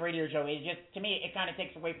in the radio show, to me it kind of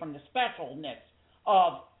takes away from the specialness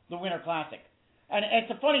of the Winter Classic. And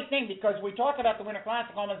it's a funny thing, because we talk about the Winter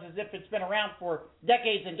Classic almost as if it's been around for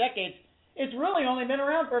decades and decades. It's really only been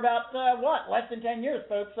around for about less than 10 years,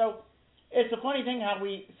 folks. So it's a funny thing how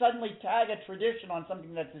we suddenly tag a tradition on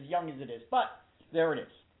something that's as young as it is. But there it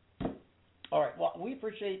is. All right. Well, we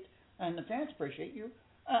appreciate, and the fans appreciate you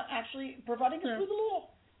actually providing us with a little.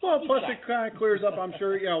 Well, plus it kind of clears up, I'm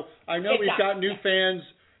sure. I know we've got new fans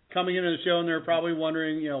coming into the show, and they're probably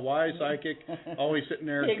wondering, why is Sidekick always sitting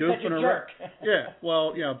there goofing around? Yeah.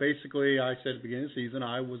 Well, basically, I said at the beginning of the season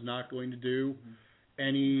I was not going to do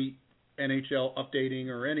any NHL updating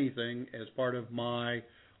or anything as part of my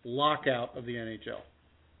lockout of the NHL.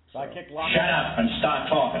 Sidekick locked Shut them out. up and start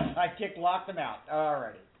talking. Sidekick locked them out.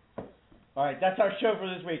 Alrighty. All right, that's our show for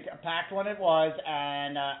this week. A packed one it was,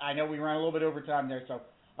 and I know we ran a little bit over time there, so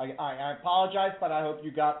I apologize, but I hope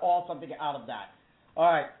you got all something out of that. All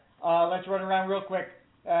right, let's run around real quick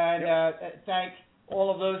and thank all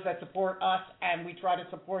of those that support us, and we try to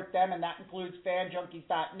support them, and that includes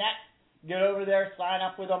FanJunkies.net. Get over there, sign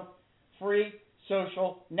up with them. Free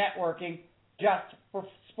social networking just for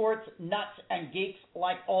sports nuts and geeks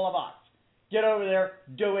like all of us. Get over there,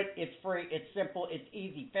 do it. It's free, it's simple, it's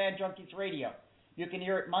easy. Fan Junkies Radio. You can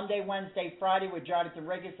hear it Monday, Wednesday, Friday with Jonathan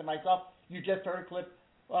Regis and myself. You just heard a clip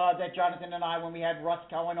that Jonathan and I when we had Russ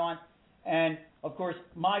Cohen on. And, of course,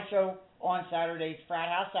 my show on Saturdays, Frat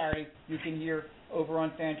House Saturday, you can hear over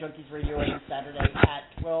on Fan Junkies Radio every Saturday at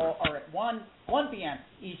 1 p.m.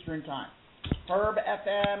 Eastern Time.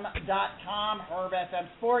 HerbFM.com, Herb FM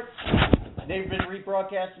Sports. They've been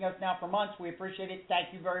rebroadcasting us now for months. We appreciate it. Thank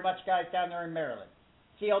you very much, guys, down there in Maryland.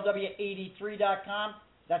 CLW83.com.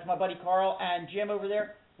 That's my buddy Carl and Jim over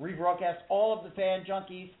there. Rebroadcast all of the Fan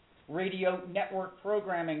Junkies Radio Network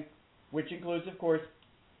programming, which includes, of course,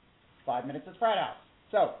 5 Minutes of Frat House.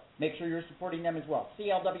 So make sure you're supporting them as well.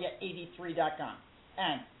 CLW83.com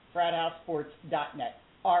and FratHouseSports.net,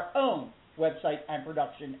 our own website and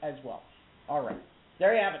production as well. All right.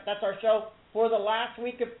 There you have it. That's our show for the last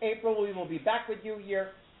week of April. We will be back with you here.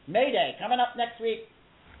 May Day coming up next week.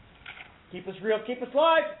 Keep us real, keep us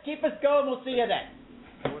live, keep us going. We'll see you then.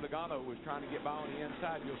 When Logano was trying to get by on the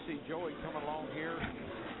inside, you'll see Joey coming along here.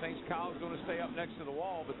 Thinks Kyle's going to stay up next to the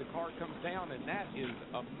wall, but the car comes down, and that is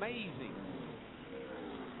amazing.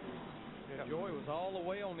 Yeah, Joey was all the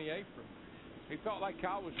way on the apron. He felt like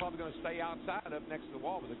Kyle was probably going to stay outside up next to the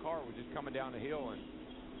wall, but the car was just coming down the hill. And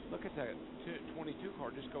look at that 22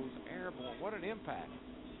 car just goes airborne. What an impact.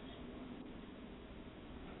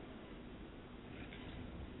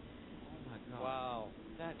 Oh, my God. Wow.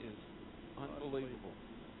 That is unbelievable.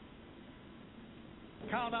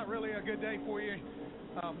 Kyle, not really a good day for you.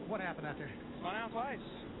 What happened out there? Spun out twice,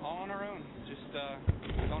 all on our own. Just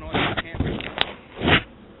don't know what we can do.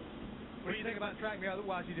 What do you think about the track?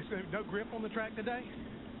 Otherwise, you just no grip on the track today?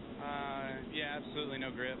 Yeah, absolutely no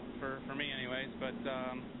grip for me, anyways. But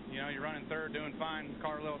you're running third, doing fine.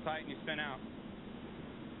 Car a little tight, and you spin out.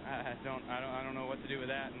 I don't know what to do with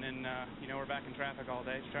that. And then we're back in traffic all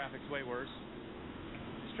day. Traffic's way worse.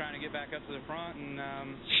 Just trying to get back up to the front and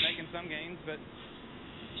making some gains, but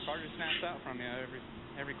the car just snaps out from you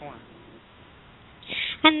every corner.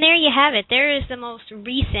 And there you have it. There is the most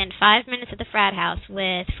recent 5 Minutes at the Frat House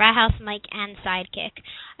with Frat House Mike and Sidekick.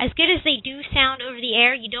 As good as they do sound over the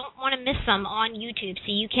air, you don't want to miss them on YouTube.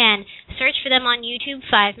 So you can search for them on YouTube,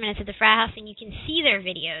 5 Minutes at the Frat House, and you can see their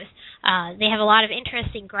videos. They have a lot of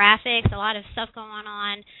interesting graphics, a lot of stuff going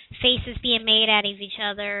on, faces being made out of each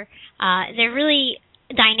other. They're really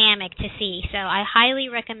dynamic to see. So I highly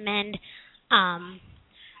recommend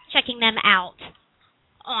checking them out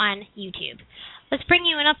on YouTube. Let's bring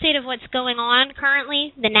you an update of what's going on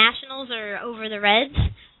currently. The Nationals are over the Reds.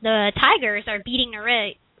 The Tigers are beating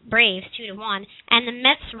the Braves 2-1. And the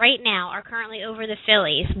Mets right now are currently over the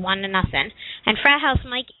Phillies 1-0. And Frat House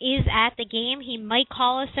Mike is at the game. He might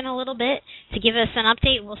call us in a little bit to give us an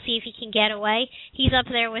update. We'll see if he can get away. He's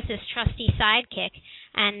up there with his trusty Sidekick.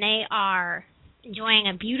 And they are enjoying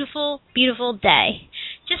a beautiful, beautiful day.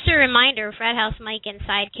 Just a reminder, Frat House Mike and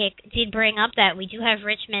Sidekick did bring up that we do have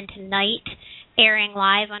Richmond tonight airing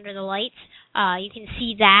live under the lights. You can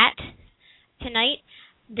see that tonight.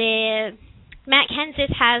 Matt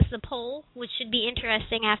Kenseth has the poll, which should be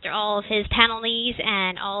interesting after all of his penalties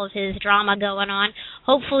and all of his drama going on.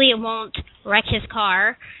 Hopefully it won't wreck his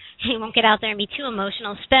car. He won't get out there and be too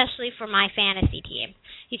emotional, especially for my fantasy team.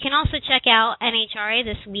 You can also check out NHRA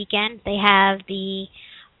this weekend. They have the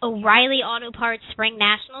O'Reilly Auto Parts Spring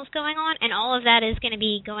Nationals going on, and all of that is going to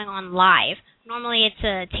be going on live. Normally it's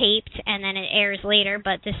taped and then it airs later,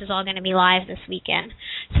 but this is all going to be live this weekend.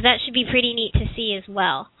 So that should be pretty neat to see as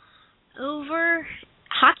well.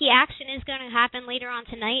 Hockey action is going to happen later on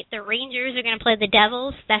tonight. The Rangers are going to play the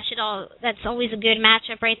Devils. That's always a good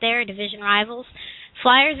matchup right there, division rivals.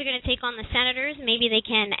 Flyers are going to take on the Senators. Maybe they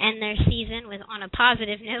can end their season on a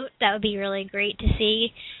positive note. That would be really great to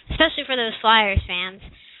see, especially for those Flyers fans.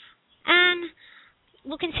 And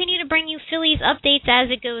we'll continue to bring you Phillies updates as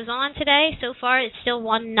it goes on today. So far, it's still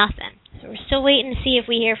 1-0. So we're still waiting to see if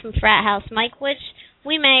we hear from Frat House Mike, which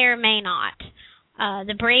we may or may not.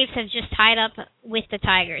 The Braves have just tied up with the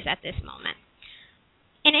Tigers at this moment.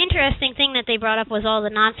 An interesting thing that they brought up was all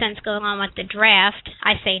the nonsense going on with the draft.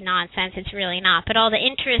 I say nonsense, it's really not, but all the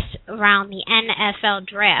interest around the NFL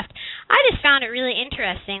draft. I just found it really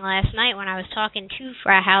interesting last night when I was talking to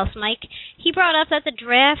Frat House Mike. He brought up that the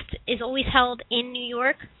draft is always held in New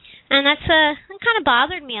York, and that kind of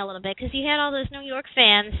bothered me a little bit because you had all those New York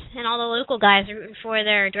fans and all the local guys rooting for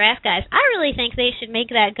their draft guys. I really think they should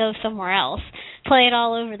make that go somewhere else, play it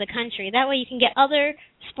all over the country. That way you can get other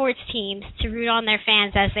sports teams to root on their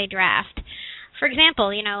fans as they draft. For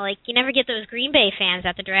example, you never get those Green Bay fans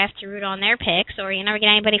at the draft to root on their picks, or you never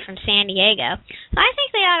get anybody from San Diego. So I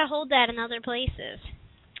think they ought to hold that in other places.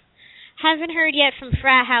 Haven't heard yet from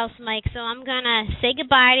Frat House Mike, so I'm going to say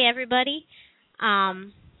goodbye to everybody.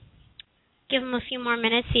 Give him a few more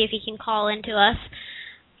minutes, see if he can call into us.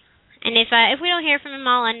 And if we don't hear from him,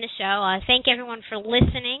 I'll end the show. Thank everyone for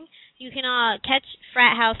listening. You can catch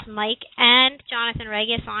Frat House Mike and Jonathan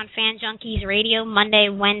Regis on Fan Junkies Radio Monday,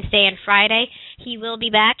 Wednesday, and Friday. He will be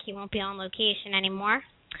back. He won't be on location anymore.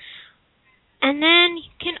 And then you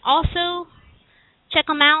can also check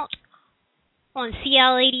them out on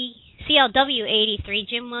CLW 83,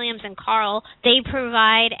 Jim Williams and Carl. They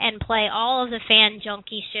provide and play all of the Fan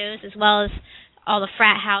Junkie shows as well as all the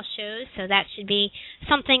Frat House shows, so that should be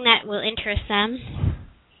something that will interest them.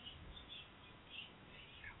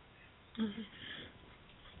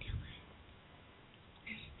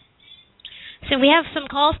 So we have some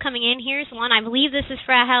calls coming in. Here's one. I believe this is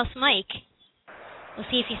Frat House Mike. We'll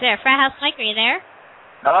see if he's there. Frat House Mike, are you there?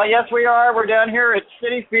 Yes, we are. We're down here at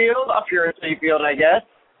Citi Field, up here at Citi Field, I guess,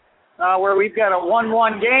 where we've got a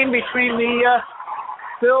 1-1 game between the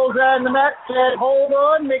Phils and the Mets. And hold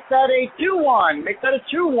on, make that a 2-1. Make that a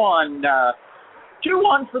 2-1.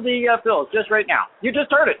 2-1 for the Phils, just right now. You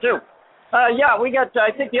just heard it, too. Yeah, we got,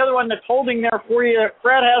 I think the other one that's holding there for you,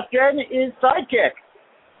 Frat House Jen, is Sidekick.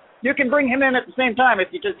 You can bring him in at the same time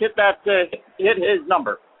if you just hit his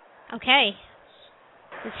number. Okay.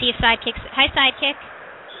 Let's see if Sidekick's... Hi, Sidekick.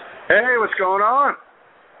 Hey, what's going on?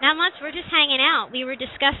 Not much. We're just hanging out. We were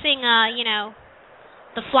discussing,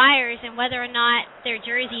 the Flyers and whether or not their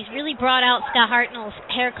jerseys really brought out Scott Hartnell's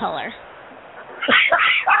hair color.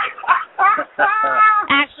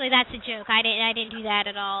 Actually, that's a joke. I didn't do that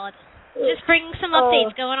at all. Just bringing some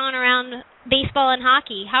updates going on around baseball and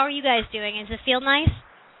hockey. How are you guys doing? Is the field nice?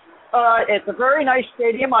 It's a very nice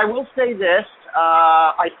stadium. I will say this.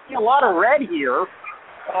 I see a lot of red here.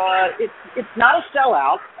 It's not a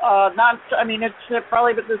sellout. It's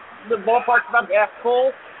probably, but the ballpark's about half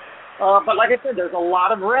full. But like I said, there's a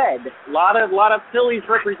lot of red. A lot of Phillies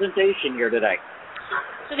representation here today.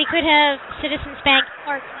 So we could have Citizens Bank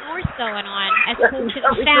Park North going on as opposed to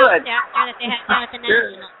the South down that they have down at the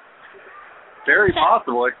National. Very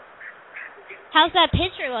possibly. How's that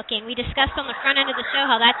pitcher looking? We discussed on the front end of the show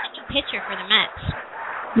how that's a new pitcher for the Mets.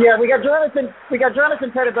 Yeah, we got Jonathan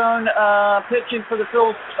Pettibone pitching for the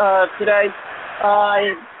Phils today.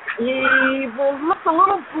 He looked a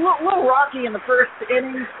little rocky in the first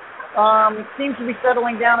inning. Seems to be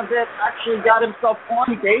settling down a bit. Actually got himself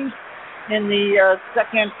on base in the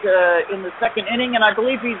second inning, and I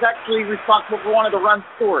believe he's actually responsible for one of the runs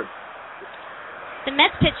scored. The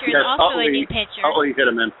Mets pitcher is also a new pitcher. Utley hit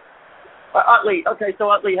him in. Utley. Okay,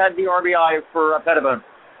 so Utley had the RBI for Pettibone.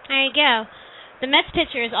 There you go. The Mets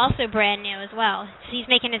pitcher is also brand new as well. So he's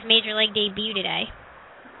making his major league debut today.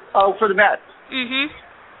 Oh, for the Mets. Mhm.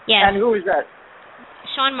 Yes. And who is that?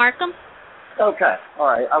 Sean Markham. Okay. All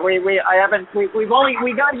right.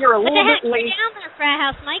 We got here a little bit late. Get down there, Frat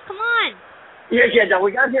House Mike. Come on. Yeah. No,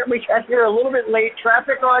 we got here a little bit late.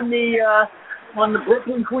 Traffic on the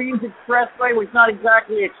Brooklyn Queens Expressway was not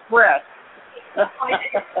exactly express.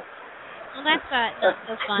 Well, that's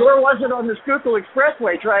so fun. Where was it on the Schuylkill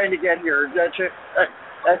Expressway trying to get here?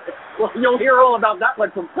 Well, you'll hear all about that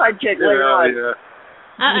one from Sidekick later on. Yeah.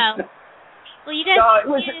 Uh-oh. Well, you guys...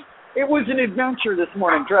 it was an adventure this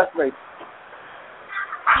morning, trust me.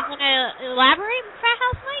 You want to elaborate, Frat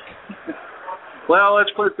House Mike? Well,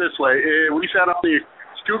 let's put it this way. We sat on the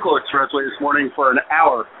Schuylkill Expressway this morning for an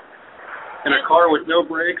hour in a car with no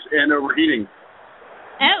brakes and overheating.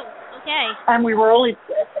 Oh, okay.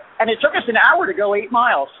 And it took us an hour to go 8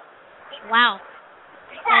 miles. Wow.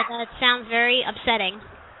 That sounds very upsetting.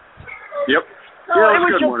 Yep. Yeah, it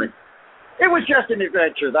was a good morning. It was just an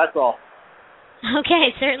adventure, that's all.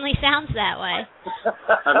 Okay, certainly sounds that way.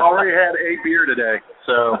 I've already had a beer today,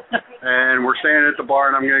 and we're staying at the bar,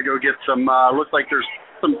 and I'm going to go get some, looks like there's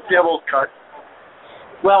some devil's cut.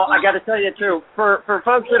 Well, I got to tell you, too, for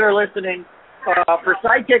folks that are listening, for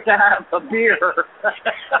Sidekick to have a beer,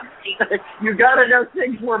 you got to know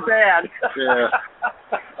things were bad. Yeah.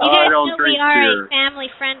 You guys know we are a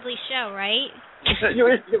family-friendly show, right?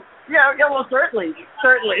 Yeah, well, certainly.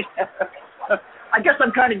 I guess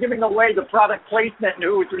I'm kind of giving away the product placement and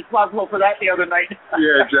who was responsible for that the other night.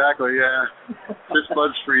 Yeah, exactly, yeah. This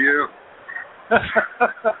bud's for you.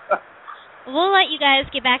 We'll let you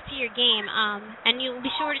guys get back to your game, and you'll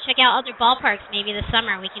be sure to check out other ballparks maybe this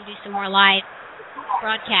summer. We can do some more live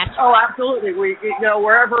broadcasts. Oh, absolutely. We,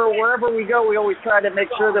 wherever we go, we always try to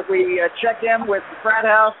make sure that we check in with the Frat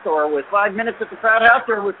House or with 5 Minutes at the Frat House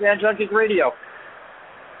or with Fan Junkies Radio.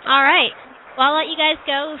 All right. Well, I'll let you guys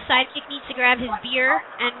go. Sidekick needs to grab his beer,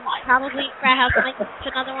 and probably Frat House Mike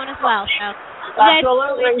needs another one as well. So, you guys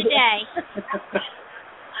enjoy the day.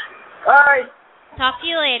 All right. Talk to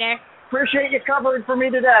you later. Appreciate you covering for me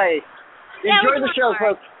today. Enjoy the show,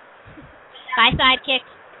 folks. Bye, Sidekick.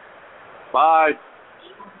 Bye.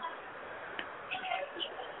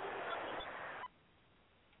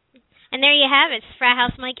 And there you have it. Frat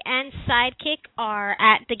House Mike and Sidekick are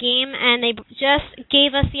at the game, and they just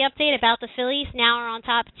gave us the update about the Phillies. Now are on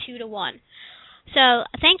top 2-1. So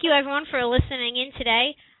thank you, everyone, for listening in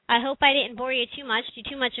today. I hope I didn't bore you too much, do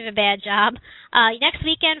too much of a bad job. Next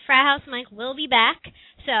weekend, Frat House Mike will be back.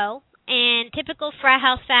 So, in typical Frat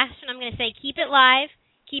House fashion, I'm going to say keep it live,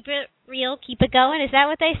 keep it real, keep it going. Is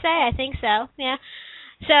that what they say? I think so, yeah.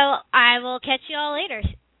 So, I will catch you all later.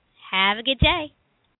 Have a good day.